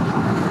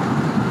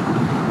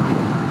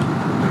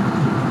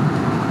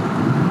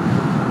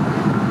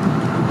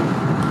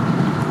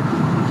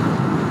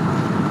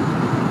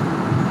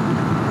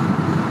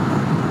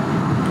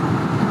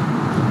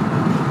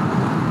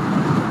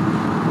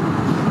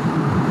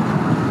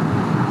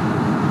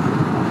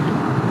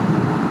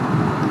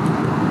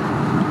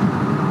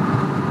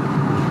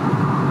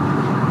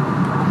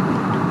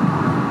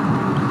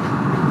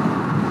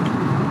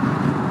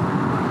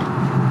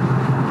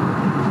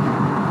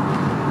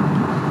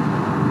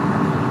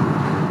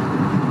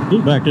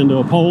 Backed into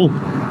a pole.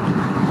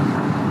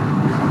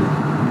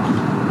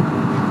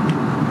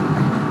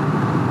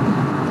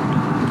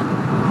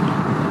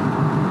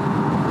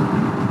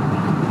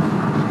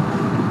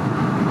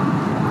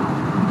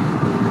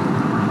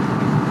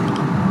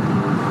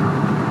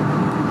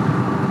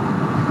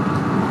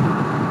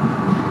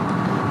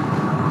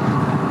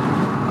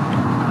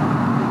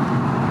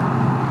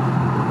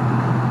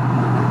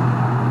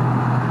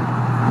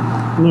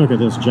 Look at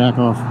this jack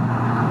off.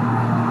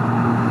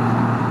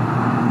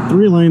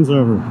 3 lanes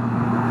over.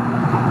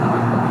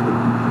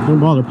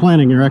 Don't bother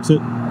planning your exit.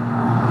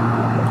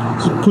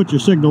 Just put your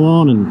signal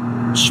on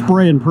and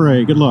spray and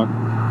pray. Good luck.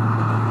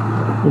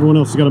 Everyone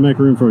else has got to make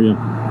room for you.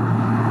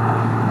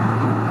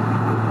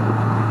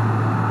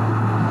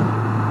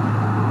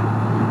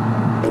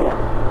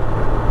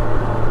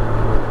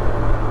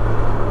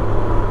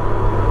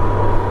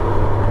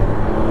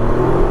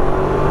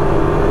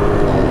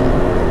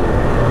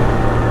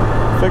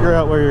 Figure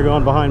out where you're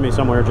going behind me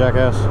somewhere,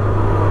 jackass.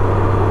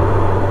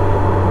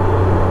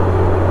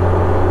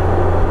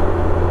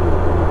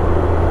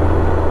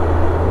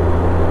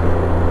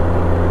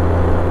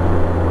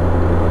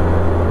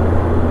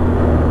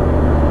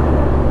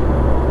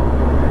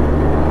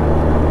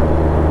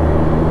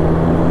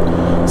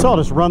 So I'll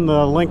just run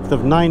the length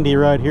of 90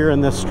 right here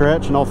in this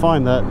stretch and I'll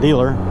find that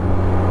dealer.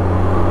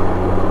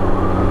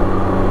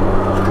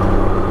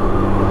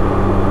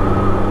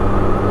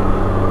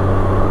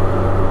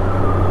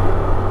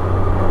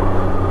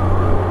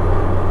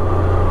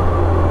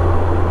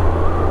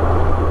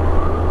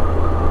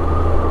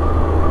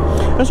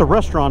 There's a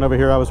restaurant over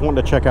here I was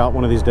wanting to check out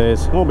one of these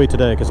days. It won't be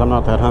today because I'm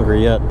not that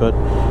hungry yet, but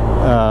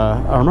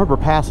I remember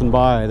passing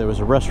by. There was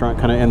a restaurant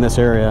kind of in this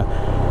area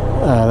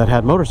that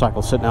had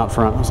motorcycles sitting out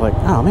front. I was like,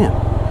 oh man,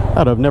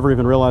 I'd have never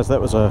even realized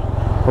that was a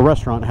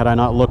restaurant had I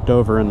not looked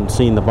over and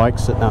seen the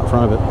bikes sitting out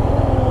front of it.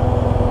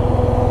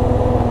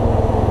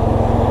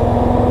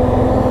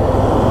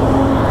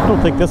 I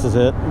don't think this is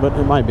it, but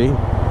it might be.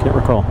 Can't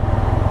recall.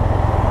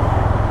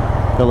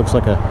 That looks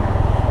like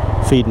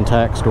a feed and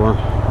tack store.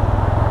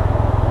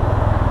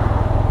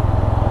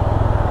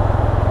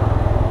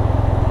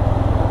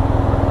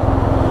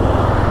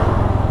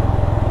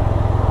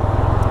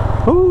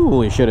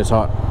 Holy shit, it's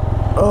hot.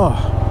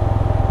 Ugh.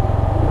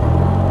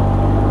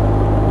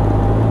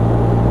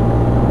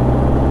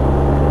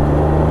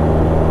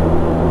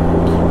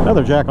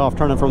 Another jack off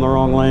turning from the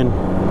wrong lane.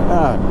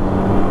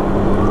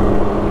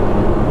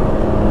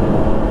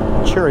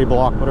 Cherry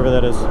Block, whatever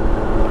that is.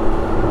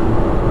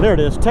 There it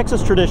is,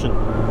 Texas Tradition.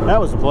 That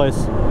was the place.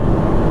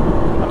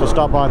 Have to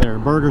stop by there.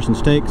 Burgers and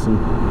steaks, and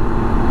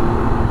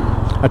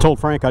I told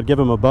Frank I'd give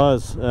him a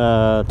buzz,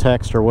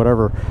 text or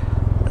whatever,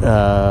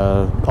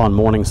 on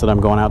mornings that I'm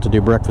going out to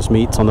do breakfast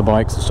meets on the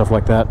bikes and stuff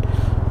like that.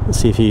 Let's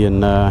see if he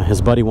and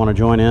his buddy want to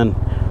join in.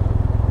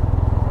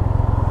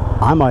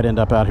 I might end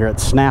up out here at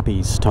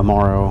Snappy's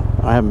tomorrow.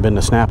 I haven't been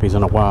to Snappy's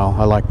in a while.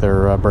 I like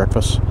their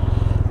breakfast.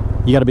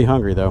 You got to be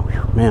hungry though.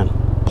 Man,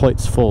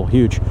 plate's full,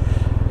 huge.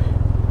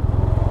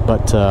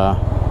 But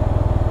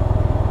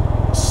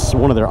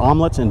one of their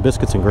omelets and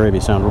biscuits and gravy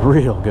sound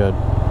real good.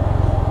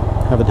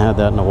 Haven't had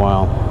that in a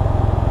while.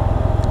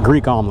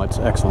 Greek omelets,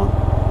 excellent.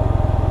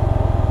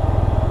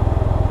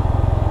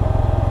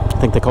 I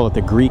think they call it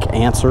the Greek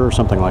answer or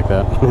something like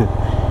that.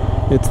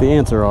 It's the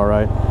answer, all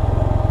right.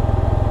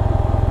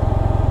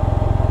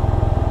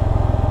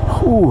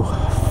 Ooh,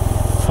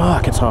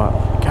 fuck, it's hot.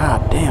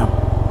 God damn.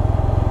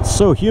 It's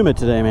so humid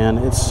today, man.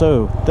 It's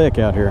so thick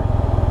out here.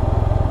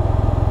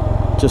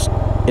 Just,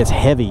 it's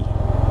heavy. I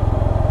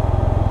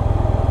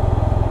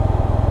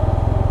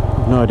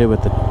have no idea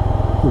what the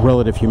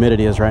relative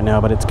humidity is right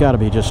now, but it's got to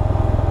be just,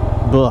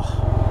 ugh.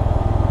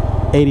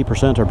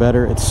 80% or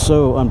better. It's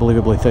so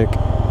unbelievably thick.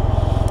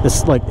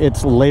 It's like,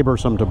 it's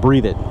laborsome to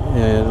breathe it,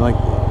 like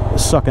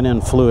sucking in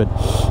fluid.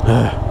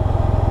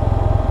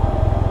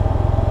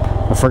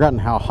 I've forgotten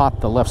how hot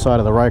the left side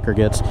of the Ryker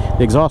gets.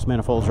 The exhaust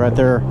manifold's right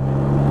there,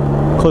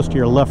 close to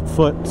your left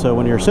foot, so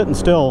when you're sitting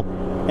still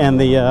and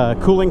the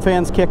cooling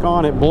fans kick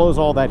on, it blows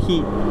all that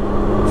heat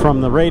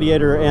from the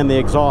radiator and the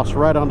exhaust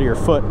right onto your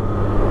foot.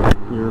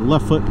 Your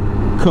left foot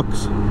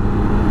cooks.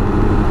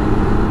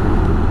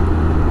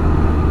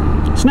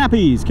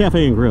 Snappy's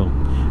Cafe and Grill.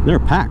 They're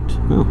packed.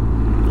 Well,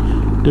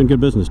 doing good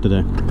business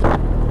today.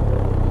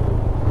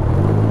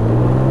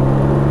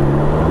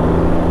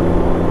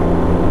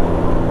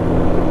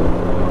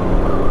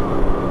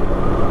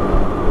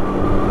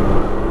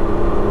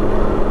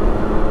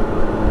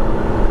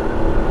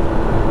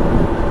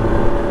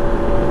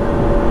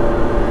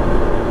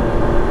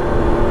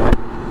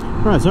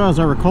 Alright, so as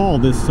I recall,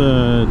 this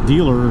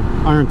dealer,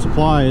 Iron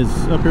Supply, is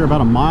up here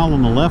about a mile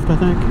on the left, I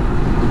think.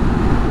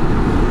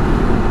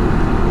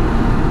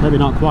 Maybe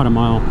not quite a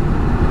mile.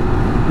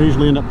 We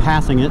usually end up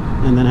passing it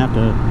and then have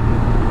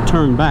to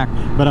turn back.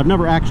 But I've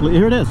never actually...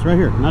 Here it is, right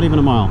here. Not even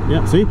a mile.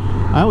 Yeah, see?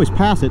 I always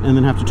pass it and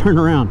then have to turn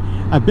around.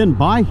 I've been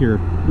by here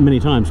many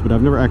times, but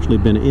I've never actually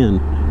been in.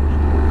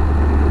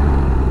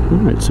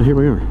 Alright, so here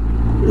we are.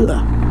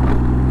 Ugh.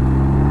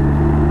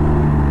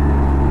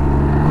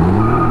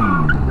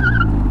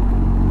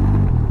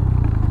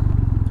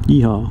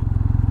 Yeehaw.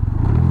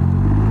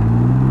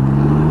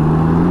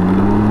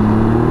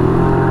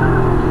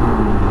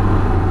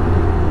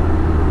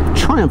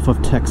 Triumph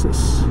of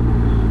Texas.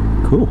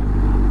 Cool.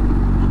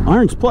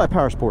 Iron Supply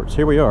Power Sports.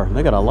 Here we are.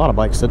 They got a lot of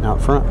bikes sitting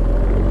out front.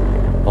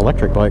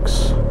 Electric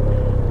bikes.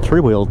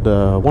 Three-wheeled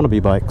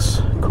wannabe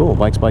bikes. Cool.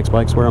 Bikes.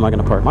 Where am I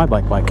going to park my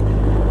bike? I'm going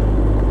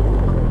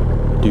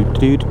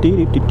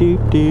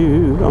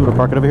to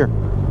park it over here.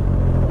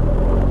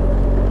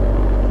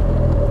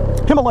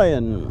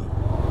 Himalayan.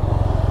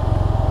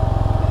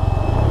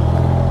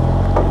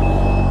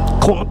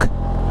 Clunk.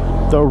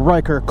 The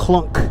Ryker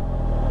Clunk.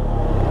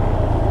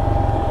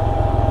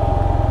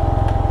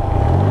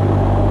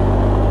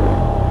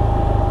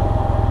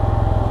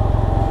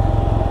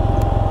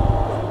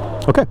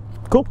 Okay,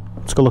 cool.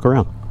 Let's go look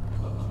around.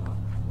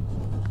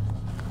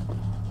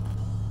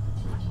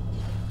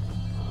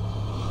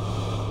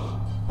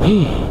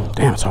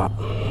 Damn, it's hot.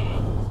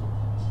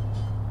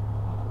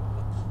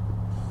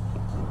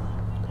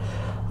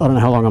 I don't know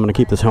how long I'm going to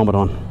keep this helmet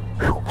on.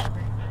 Whew.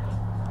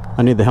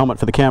 I need the helmet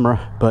for the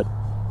camera, but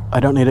I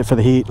don't need it for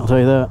the heat, I'll tell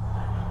you that.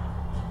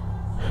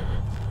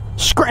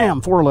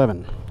 Scram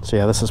 411. So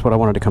yeah, this is what I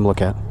wanted to come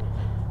look at.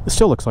 It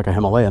still looks like a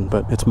Himalayan,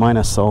 but it's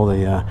minus all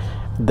the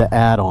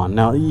add-on.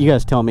 Now, you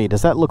guys tell me,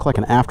 does that look like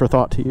an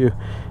afterthought to you?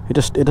 It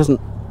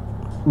doesn't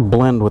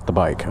blend with the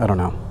bike. I don't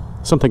know.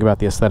 Something about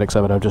the aesthetics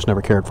of it I've just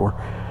never cared for.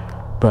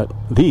 But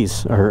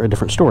these are a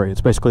different story.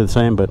 It's basically the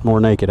same, but more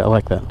naked. I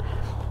like that.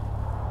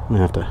 I'm gonna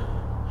have to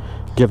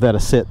give that a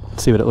sit,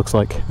 see what it looks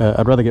like.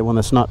 I'd rather get one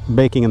that's not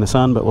baking in the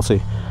sun, but we'll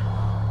see.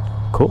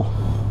 Cool.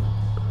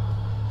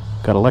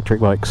 Got electric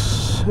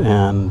bikes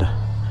and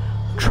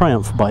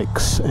Triumph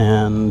bikes,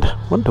 and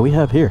what do we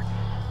have here?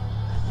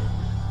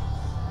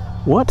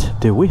 What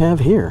do we have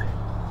here?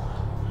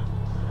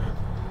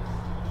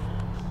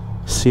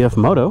 CF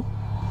Moto.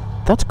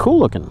 That's cool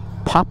looking.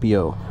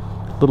 Papio.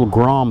 Little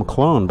Grom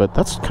clone, but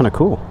that's kind of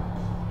cool.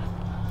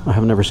 I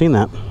have never seen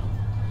that.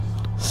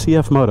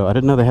 CF Moto. I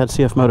didn't know they had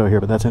CF Moto here,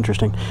 but that's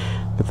interesting.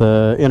 With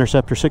the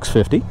Interceptor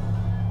 650.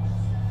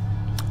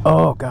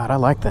 Oh god, I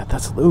like that.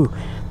 That's, ooh,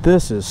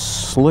 this is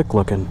slick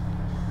looking.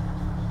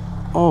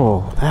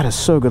 Oh, that is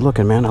so good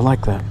looking, man. I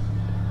like that.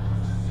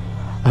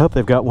 I hope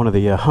they've got one of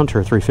the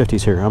Hunter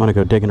 350s here. I'm going to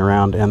go digging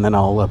around and then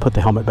I'll put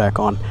the helmet back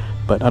on.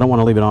 But I don't want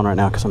to leave it on right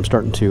now because I'm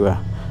starting to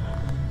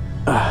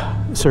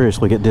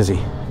seriously get dizzy.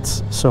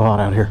 It's so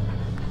hot out here.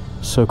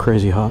 So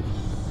crazy hot.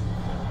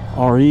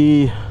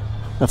 RE,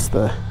 that's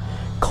the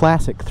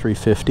classic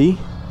 350.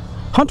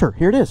 Hunter,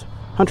 here it is.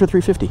 Hunter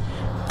 350.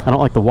 I don't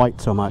like the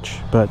white so much,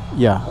 but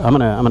yeah, I'm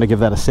gonna give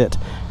that a sit.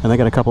 And they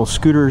got a couple of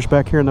scooters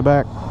back here in the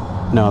back.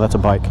 No, that's a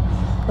bike.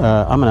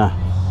 I'm gonna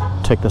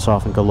take this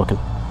off and go looking.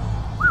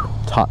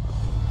 It's hot.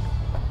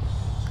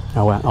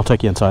 Oh, well, I'll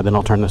take you inside, then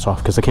I'll turn this off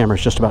because the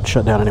camera's just about to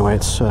shut down anyway.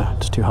 It's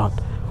too hot.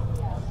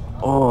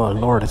 Oh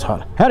Lord, it's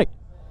hot. Howdy.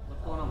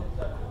 What's going on?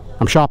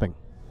 I'm shopping.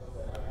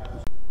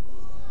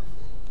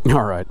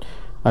 All right,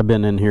 I've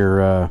been in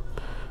here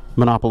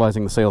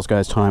monopolizing the sales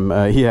guy's time.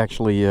 He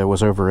actually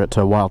was over at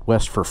Wild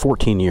West for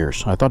 14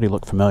 years. I thought he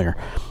looked familiar.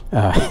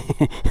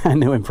 I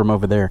knew him from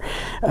over there.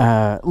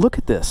 Look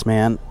at this,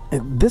 man.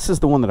 This is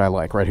the one that I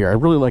like right here. I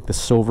really like the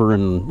silver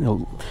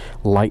and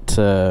light,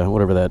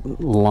 whatever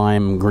that,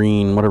 lime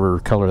green, whatever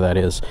color that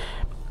is.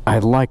 I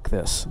like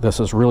this.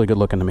 This is really good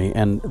looking to me,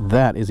 and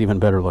that is even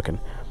better looking.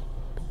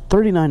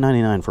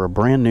 $39.99 for a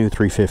brand new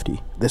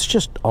 350. That's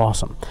just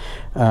awesome.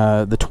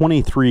 The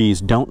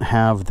 23s don't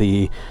have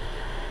the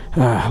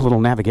little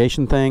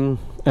navigation thing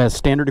as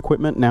standard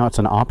equipment. Now it's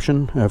an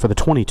option. For the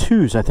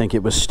 22s, I think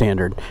it was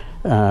standard,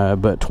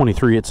 but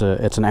 23, it's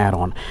an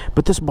add-on.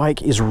 But this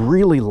bike is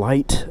really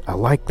light. I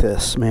like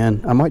this,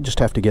 man. I might just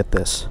have to get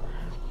this.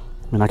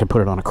 I mean, I could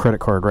put it on a credit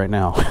card right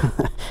now.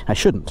 I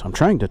shouldn't. I'm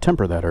trying to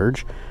temper that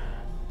urge.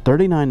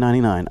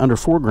 $39.99, under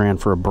 $4 grand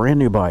for a brand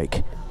new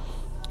bike.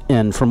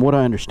 And from what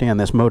I understand,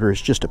 this motor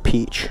is just a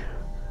peach.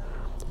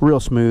 Real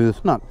smooth,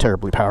 not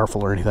terribly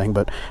powerful or anything,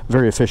 but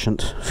very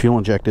efficient, fuel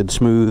injected,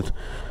 smooth.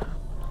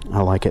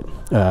 I like it.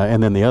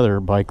 And then the other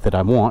bike that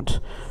I want,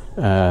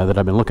 that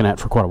I've been looking at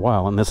for quite a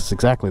while, and this is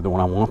exactly the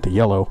one I want, the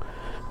yellow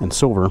and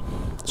silver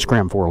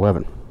Scram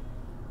 411.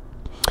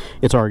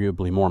 it's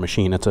arguably more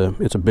machine. It's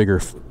a bigger,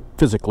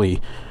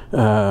 physically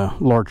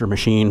larger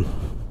machine,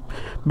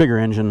 bigger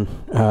engine,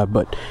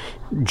 but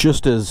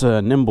just as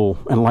nimble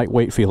and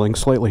lightweight feeling,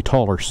 slightly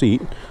taller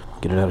seat.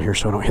 Get it out of here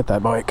so I don't hit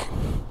that bike.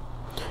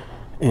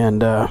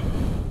 And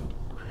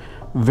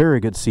very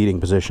good seating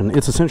position.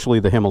 It's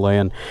essentially the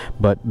Himalayan,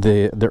 but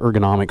the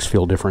ergonomics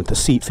feel different. The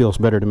seat feels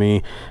better to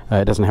me.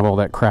 It doesn't have all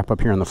that crap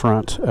up here in the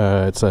front.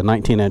 It's a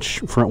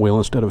 19-inch front wheel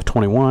instead of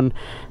 21,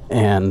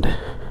 and a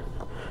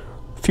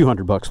few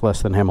 $100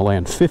 less than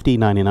Himalayan,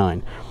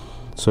 $50.99.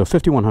 So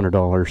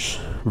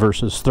 $5,100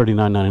 versus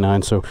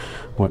 $39.99. So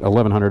what,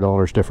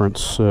 $1,100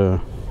 difference,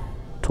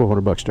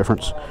 $1,200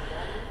 difference.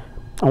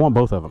 I want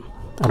both of them.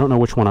 I don't know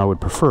which one I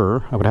would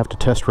prefer. I would have to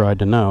test ride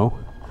to know.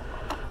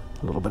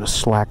 A little bit of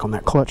slack on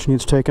that clutch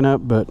needs taken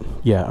up, but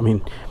yeah, I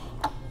mean,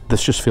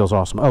 this just feels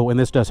awesome. Oh, and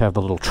this does have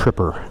the little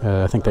tripper.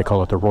 I think they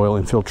call it the Royal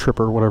Enfield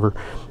tripper, whatever.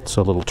 It's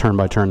a little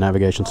turn-by-turn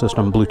navigation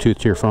system, Bluetooth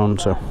to your phone.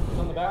 So,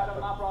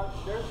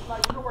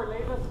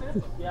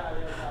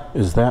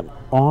 is that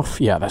off?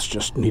 Yeah, that's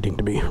just needing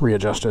to be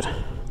readjusted.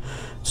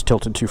 It's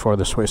tilted too far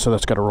this way, so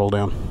that's got to roll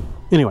down.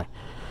 Anyway,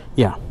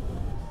 yeah,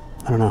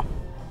 I don't know.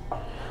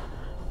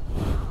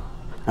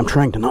 I'm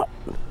trying to not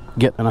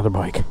get another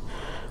bike.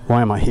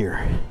 Why am I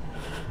here?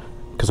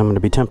 Because I'm going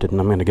to be tempted and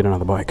I'm going to get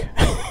another bike.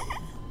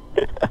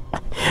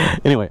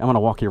 Anyway, I'm going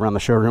to walk you around the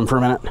showroom for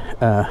a minute.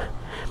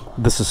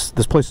 This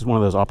place is one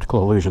of those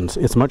optical illusions.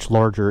 It's much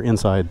larger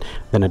inside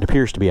than it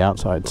appears to be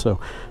outside. So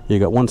you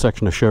got one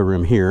section of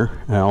showroom here.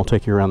 I'll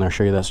take you around there,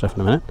 show you that stuff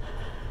in a minute.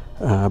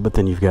 But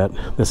then you've got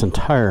this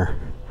entire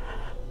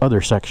other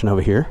section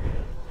over here.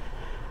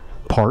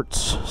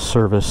 Parts,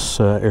 service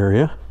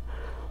area.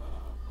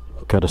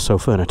 Got a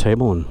sofa and a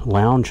table and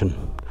lounge, and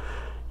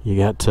you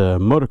got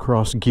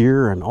motocross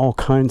gear and all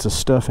kinds of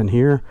stuff in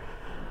here.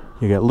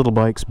 You got little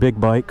bikes, big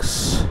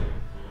bikes,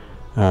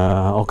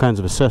 all kinds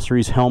of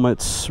accessories,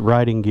 helmets,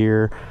 riding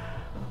gear.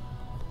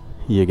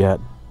 You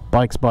got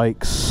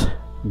bikes,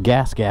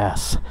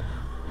 gas.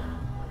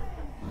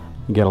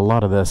 You got a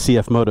lot of the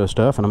CF Moto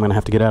stuff, and I'm going to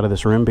have to get out of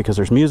this room because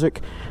there's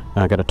music.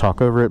 I got to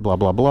talk over it, blah,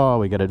 blah, blah.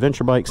 We got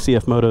adventure bikes,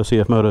 CF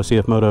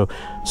Moto,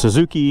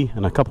 Suzuki,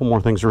 and a couple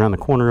more things around the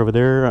corner over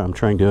there. I'm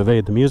trying to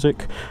evade the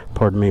music.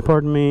 Pardon me.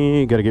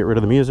 Got to get rid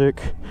of the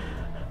music.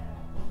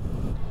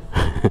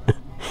 I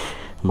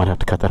might have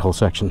to cut that whole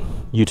section.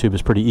 YouTube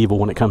is pretty evil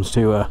when it comes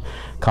to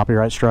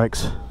copyright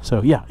strikes.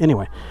 So, yeah,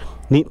 anyway,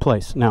 neat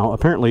place. Now,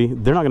 apparently,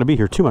 they're not going to be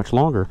here too much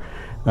longer.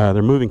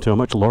 They're moving to a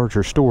much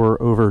larger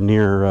store over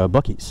near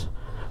Buc-ee's.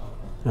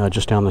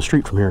 Just down the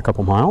street from here a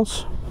couple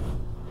miles,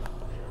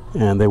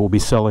 and they will be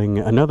selling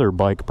another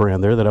bike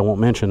brand there that I won't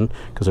mention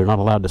because they're not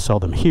allowed to sell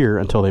them here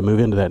until they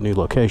move into that new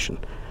location.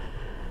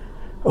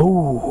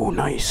 Oh,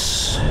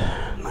 nice.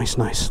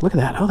 Look at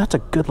that. Oh, that's a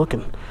good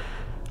looking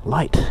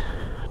light.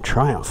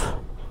 Triumph.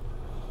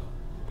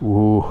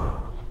 Ooh.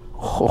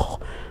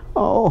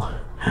 Oh,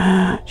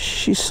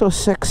 she's so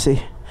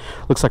sexy.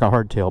 Looks like a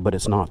hardtail, but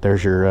it's not.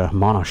 There's your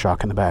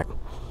monoshock in the back.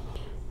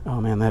 Oh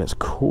man, that is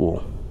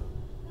cool.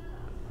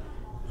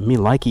 Me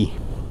likey.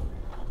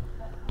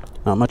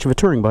 Not much of a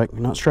touring bike.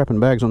 You're not strapping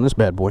bags on this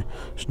bad boy.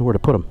 There's nowhere to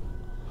put them.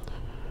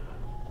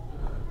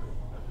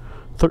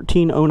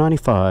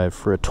 $13,095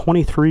 for a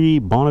 23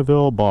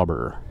 Bonneville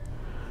Bobber.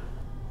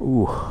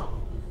 Ooh,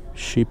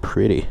 she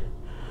pretty.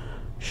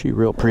 She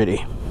real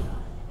pretty.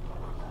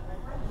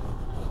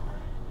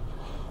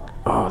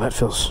 Oh, that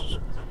feels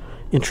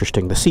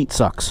interesting. The seat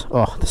sucks.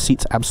 Oh, the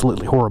seat's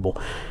absolutely horrible.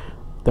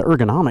 The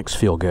ergonomics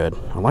feel good.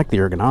 I like the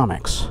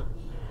ergonomics.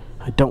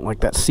 I don't like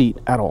that seat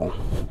at all.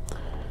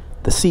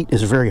 The seat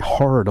is very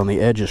hard on the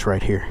edges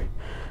right here.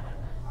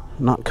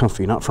 Not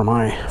comfy, not for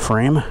my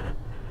frame.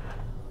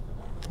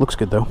 Looks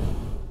good though.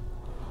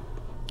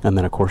 And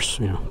then of course,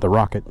 you know, the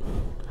Rocket.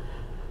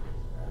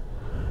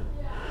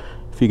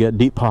 If you got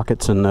deep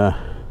pockets and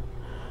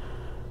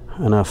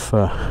enough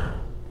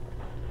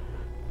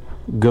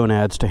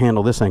gonads to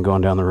handle this thing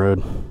going down the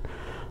road.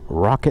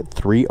 Rocket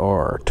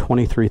 3R,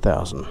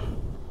 23,000.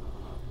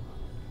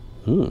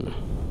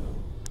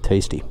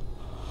 Tasty.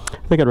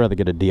 I think I'd rather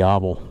get a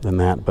Diablo than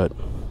that, but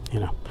you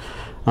know,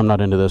 I'm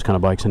not into those kind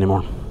of bikes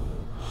anymore.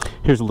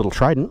 Here's a little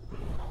Trident.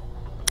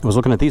 I was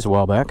looking at these a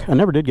while back. I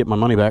never did get my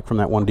money back from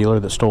that one dealer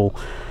that stole,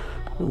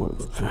 what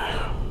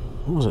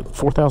was it,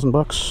 4,000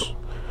 bucks?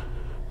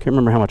 Can't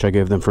remember how much I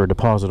gave them for a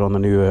deposit on the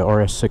new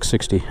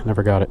RS660.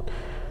 Never got it.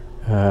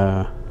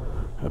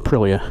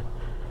 Aprilia.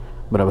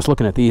 But I was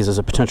looking at these as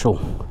a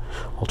potential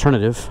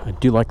alternative. I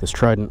do like this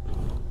Trident.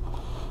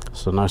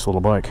 It's a nice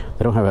little bike.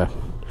 They don't have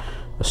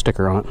a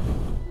sticker on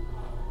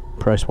it,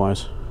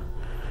 price-wise.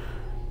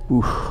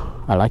 Ooh,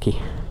 I like it.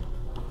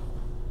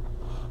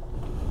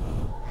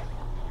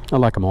 I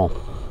like them all.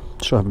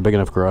 Still have a big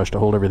enough garage to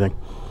hold everything.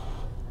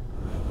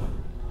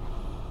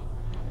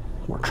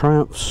 More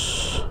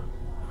Triumphs.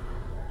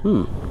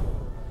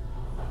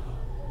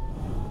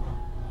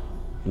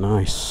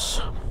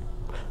 Nice.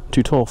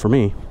 Too tall for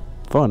me.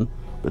 Fun,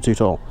 but too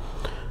tall.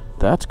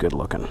 That's good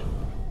looking.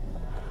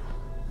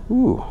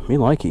 Ooh, me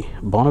likey.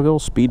 Bonneville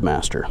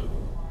Speedmaster.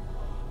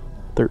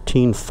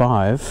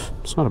 13.5.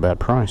 It's not a bad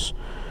price.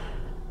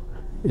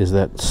 Is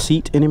that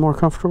seat any more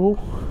comfortable?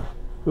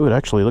 Ooh, it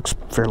actually looks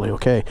fairly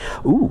okay.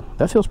 Ooh,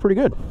 that feels pretty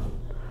good.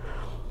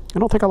 I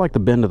don't think I like the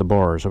bend of the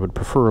bars. I would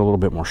prefer a little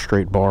bit more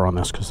straight bar on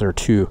this because they're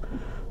too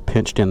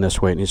pinched in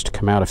this way. It needs to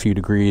come out a few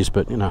degrees,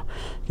 but you know,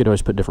 you could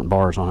always put different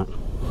bars on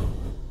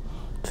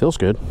it. Feels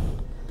good.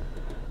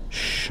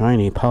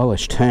 Shiny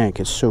polished tank.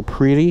 It's so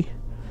pretty.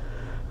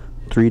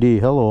 3D,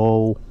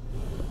 hello.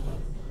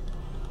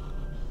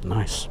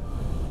 Nice.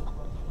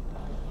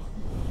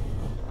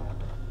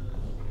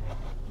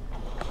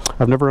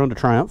 I've never owned a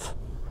Triumph,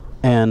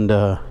 and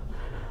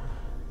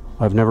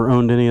I've never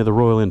owned any of the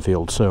Royal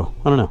Enfield, so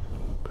I don't know.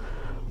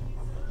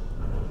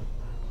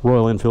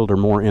 Royal Enfield are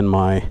more in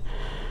my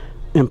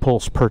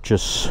impulse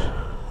purchase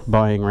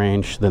buying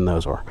range than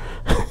those are.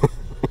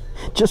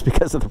 Just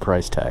because of the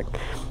price tag.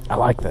 I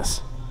like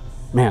this.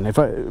 Man,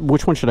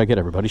 which one should I get,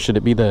 everybody? Should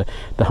it be the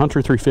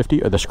Hunter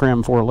 350 or the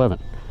Scram 411?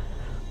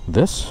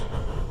 This?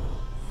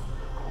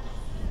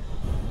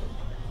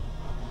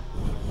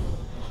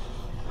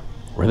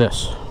 Or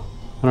this?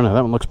 I don't know,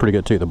 that one looks pretty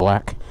good too, the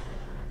black.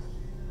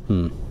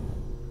 No,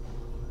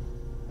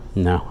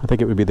 I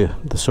think it would be the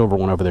silver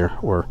one over there,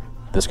 or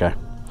this guy.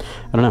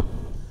 I don't know.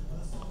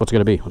 What's it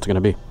gonna be? What's it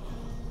gonna be?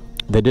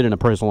 They did an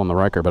appraisal on the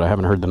Ryker, but I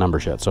haven't heard the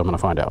numbers yet, so I'm gonna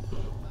find out.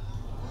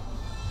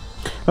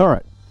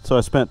 Alright, so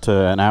I spent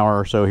an hour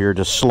or so here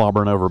just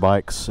slobbering over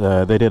bikes.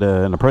 They did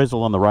an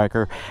appraisal on the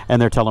Ryker, and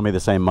they're telling me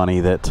the same money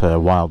that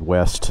Wild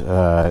West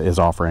is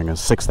offering, is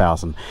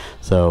 $6,000.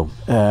 So,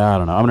 I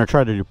don't know. I'm gonna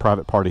try to do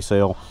private party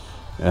sale.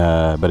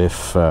 But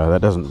if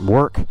that doesn't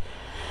work,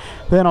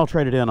 then I'll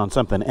trade it in on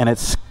something. And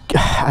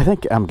I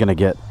think I'm gonna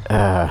get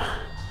a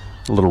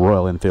little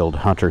Royal Enfield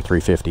Hunter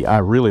 350. I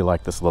really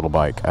like this little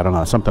bike. I don't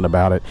know, something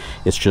about it.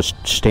 It's just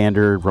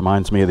standard,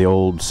 reminds me of the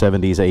old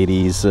 70s,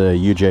 80s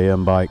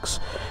UJM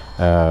bikes.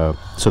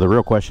 So the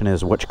real question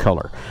is, which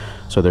color?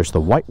 So there's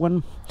the white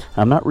one.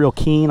 I'm not real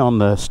keen on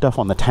the stuff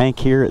on the tank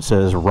here. It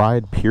says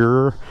Ride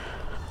Pure.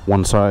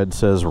 One side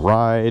says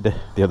Ride,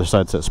 the other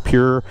side says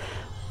Pure.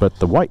 But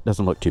the white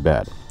doesn't look too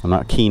bad. I'm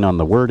not keen on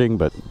the wording,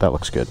 but that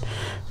looks good.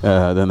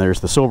 Then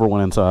there's the silver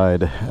one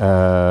inside.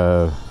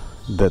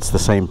 That's the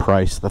same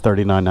price, the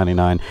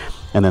 $39.99.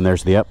 And then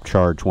there's the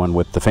upcharge one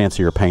with the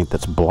fancier paint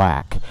that's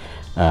black.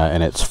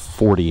 And it's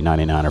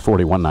 $40.99 or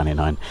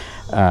 $41.99.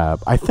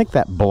 I think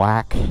that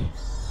black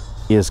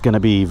is going to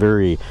be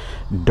very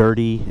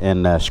dirty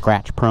and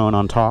scratch prone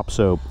on top.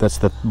 So that's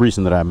the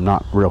reason that I'm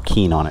not real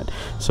keen on it.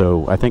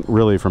 So I think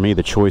really for me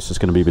the choice is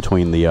going to be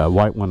between the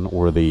white one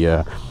or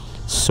the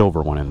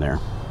silver one in there.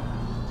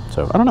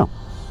 So I don't know,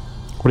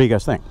 what do you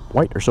guys think?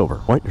 White or silver?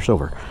 White or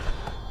silver?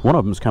 One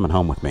of them's coming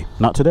home with me,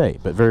 not today,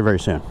 but very, very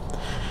soon.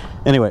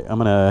 Anyway, I'm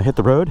gonna hit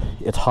the road.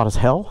 It's hot as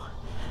hell.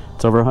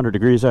 It's over 100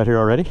 degrees out here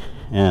already,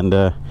 and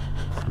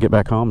get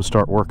back home and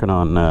start working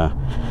on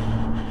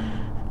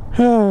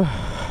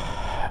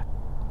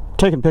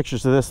taking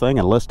pictures of this thing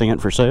and listing it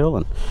for sale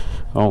and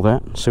all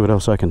that. See what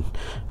else I can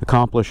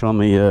accomplish on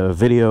the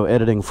video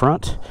editing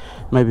front.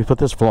 Maybe put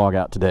this vlog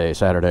out today,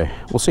 Saturday.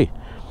 We'll see.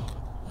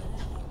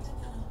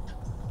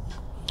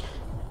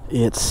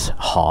 It's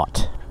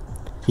hot.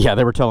 Yeah,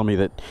 they were telling me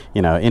that,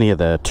 you know, any of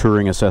the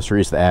touring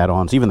accessories, the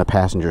add-ons, even the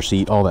passenger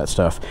seat, all that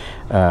stuff,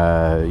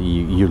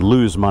 you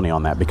lose money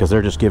on that because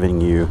they're just giving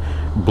you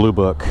Blue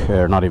Book,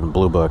 or not even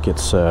Blue Book,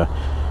 it's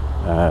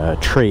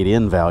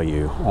trade-in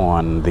value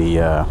on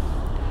the,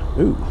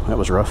 ooh, that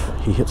was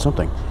rough. He hit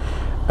something.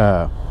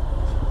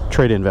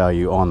 Trade-in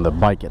value on the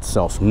bike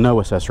itself. No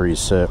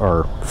accessories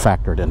are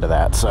factored into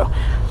that. So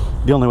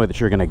the only way that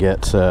you're going to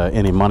get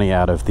any money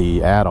out of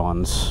the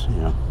add-ons, you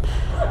know,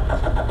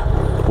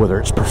 whether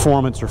it's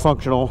performance or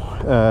functional,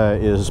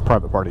 is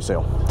private party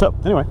sale. So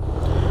anyway,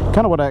 kind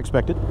of what I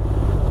expected.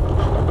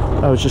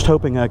 I was just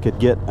hoping I could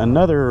get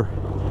another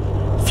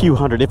few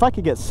hundred. If I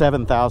could get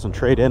 7,000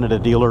 trade-in at a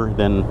dealer,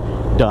 then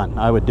done.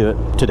 I would do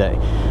it today.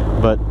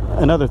 But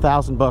another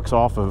 $1,000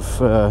 off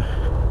of,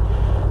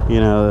 you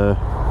know,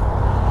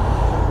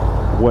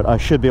 what I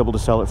should be able to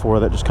sell it for,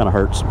 that just kind of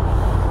hurts.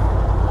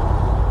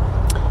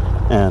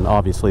 And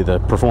obviously the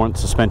performance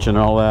suspension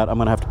and all that, I'm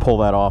going to have to pull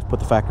that off, put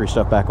the factory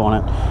stuff back on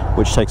it,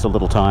 which takes a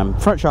little time.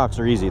 Front shocks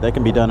are easy. They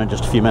can be done in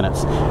just a few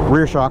minutes.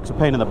 Rear shocks a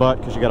pain in the butt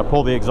because you got to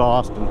pull the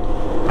exhaust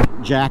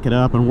and jack it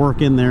up and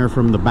work in there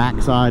from the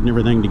back side and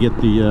everything to get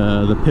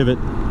the pivot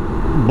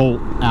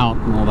bolt out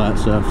and all that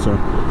stuff. So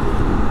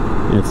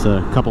it's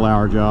a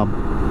couple-hour job.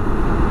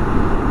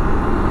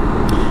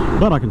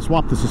 But I can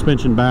swap the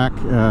suspension back,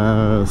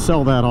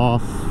 sell that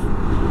off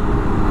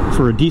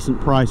for a decent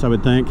price, I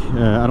would think.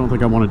 I don't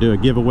think I want to do a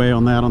giveaway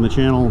on that on the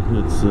channel.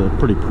 It's a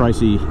pretty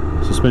pricey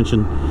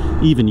suspension.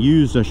 Even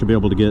used, I should be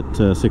able to get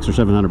 $600 or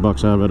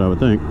 $700 out of it, I would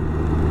think.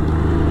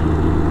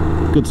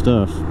 Good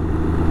stuff.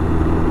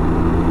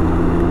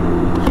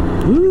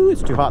 Ooh,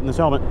 it's too hot in this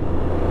helmet.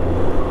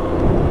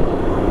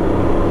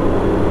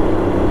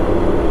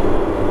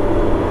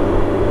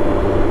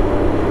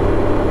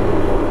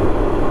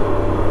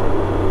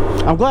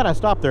 I'm glad I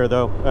stopped there,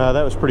 though.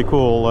 That was pretty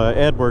cool.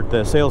 Edward,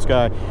 the sales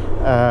guy,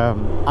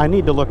 I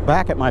need to look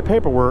back at my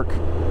paperwork,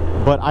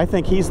 but I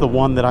think he's the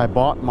one that I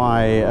bought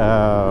my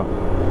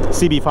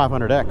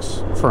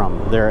CB500X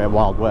from there at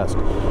Wild West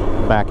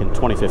back in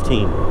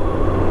 2015.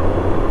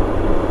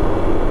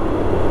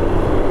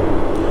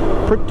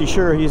 Pretty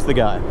sure he's the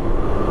guy.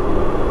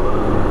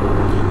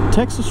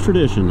 Texas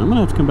tradition. I'm gonna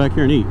have to come back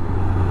here and eat.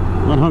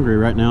 I'm not hungry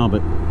right now,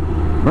 but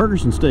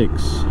burgers and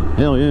steaks.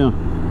 Hell yeah.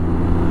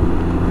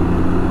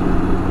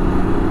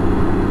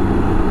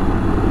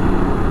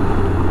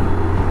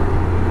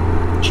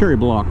 Cherry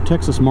Block,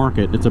 Texas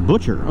Market. It's a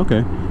butcher.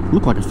 Okay.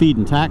 Looked like a feed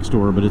and tack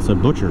store, but it's a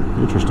butcher.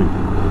 Interesting.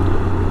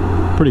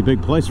 Pretty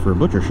big place for a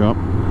butcher shop.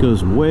 It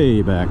goes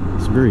way back.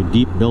 It's a very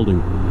deep building.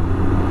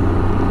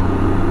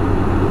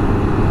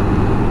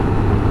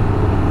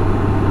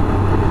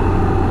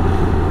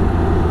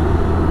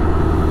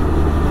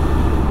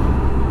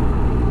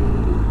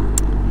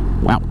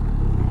 Wow.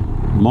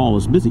 Mall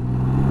is busy.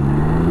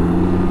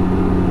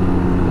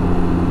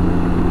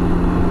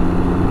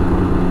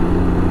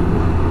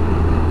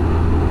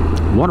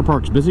 Water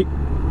park's busy.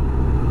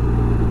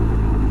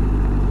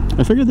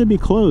 I figured they'd be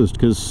closed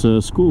because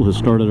school has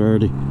started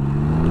already.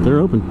 But they're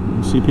open.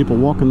 You see people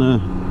walking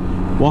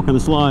the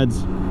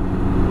slides.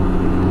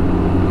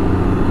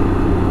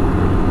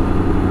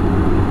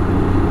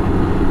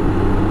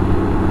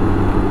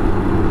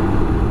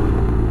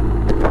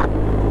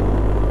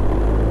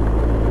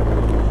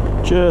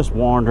 Just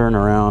wandering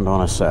around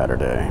on a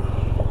Saturday.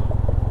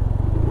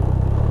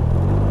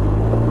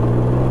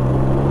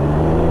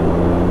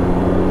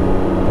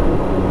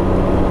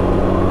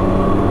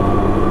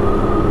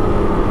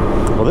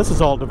 Well, this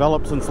is all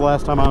developed since the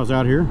last time I was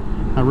out here.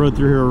 I rode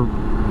through here,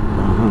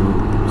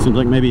 seems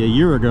like maybe a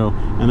year ago,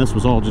 and this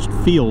was all just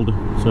field,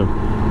 so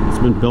it's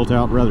been built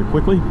out rather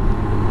quickly.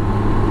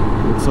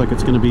 Looks like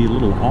it's going to be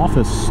little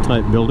office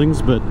type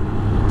buildings, but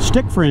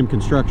stick frame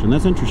construction.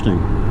 That's interesting.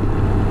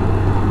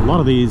 A lot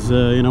of these,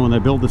 you know, when they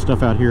build this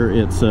stuff out here,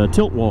 it's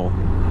tilt wall,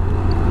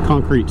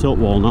 concrete tilt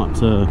wall, not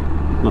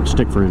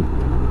stick frame.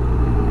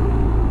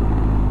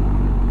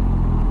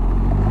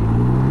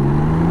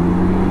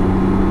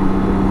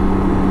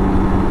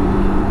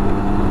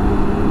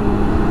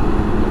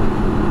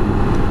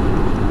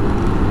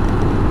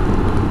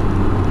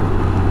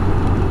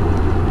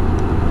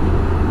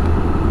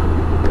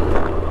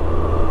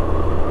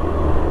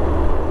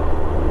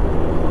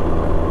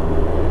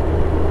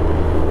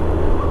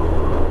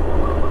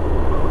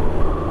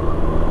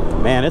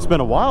 Man, it's been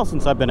a while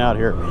since I've been out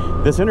here.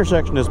 This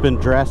intersection has been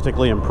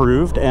drastically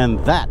improved, and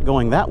that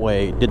going that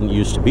way didn't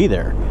used to be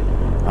there.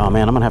 Oh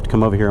man, I'm gonna have to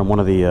come over here on one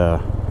of the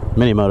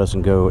mini motos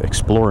and go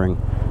exploring,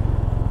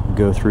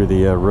 go through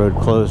the road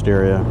closed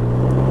area.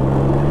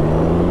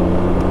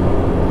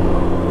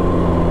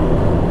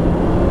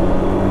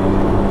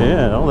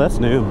 Yeah, oh, that's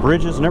new.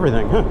 Bridges and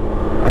everything, huh?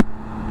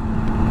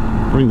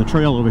 Bring the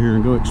trail over here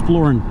and go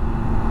exploring.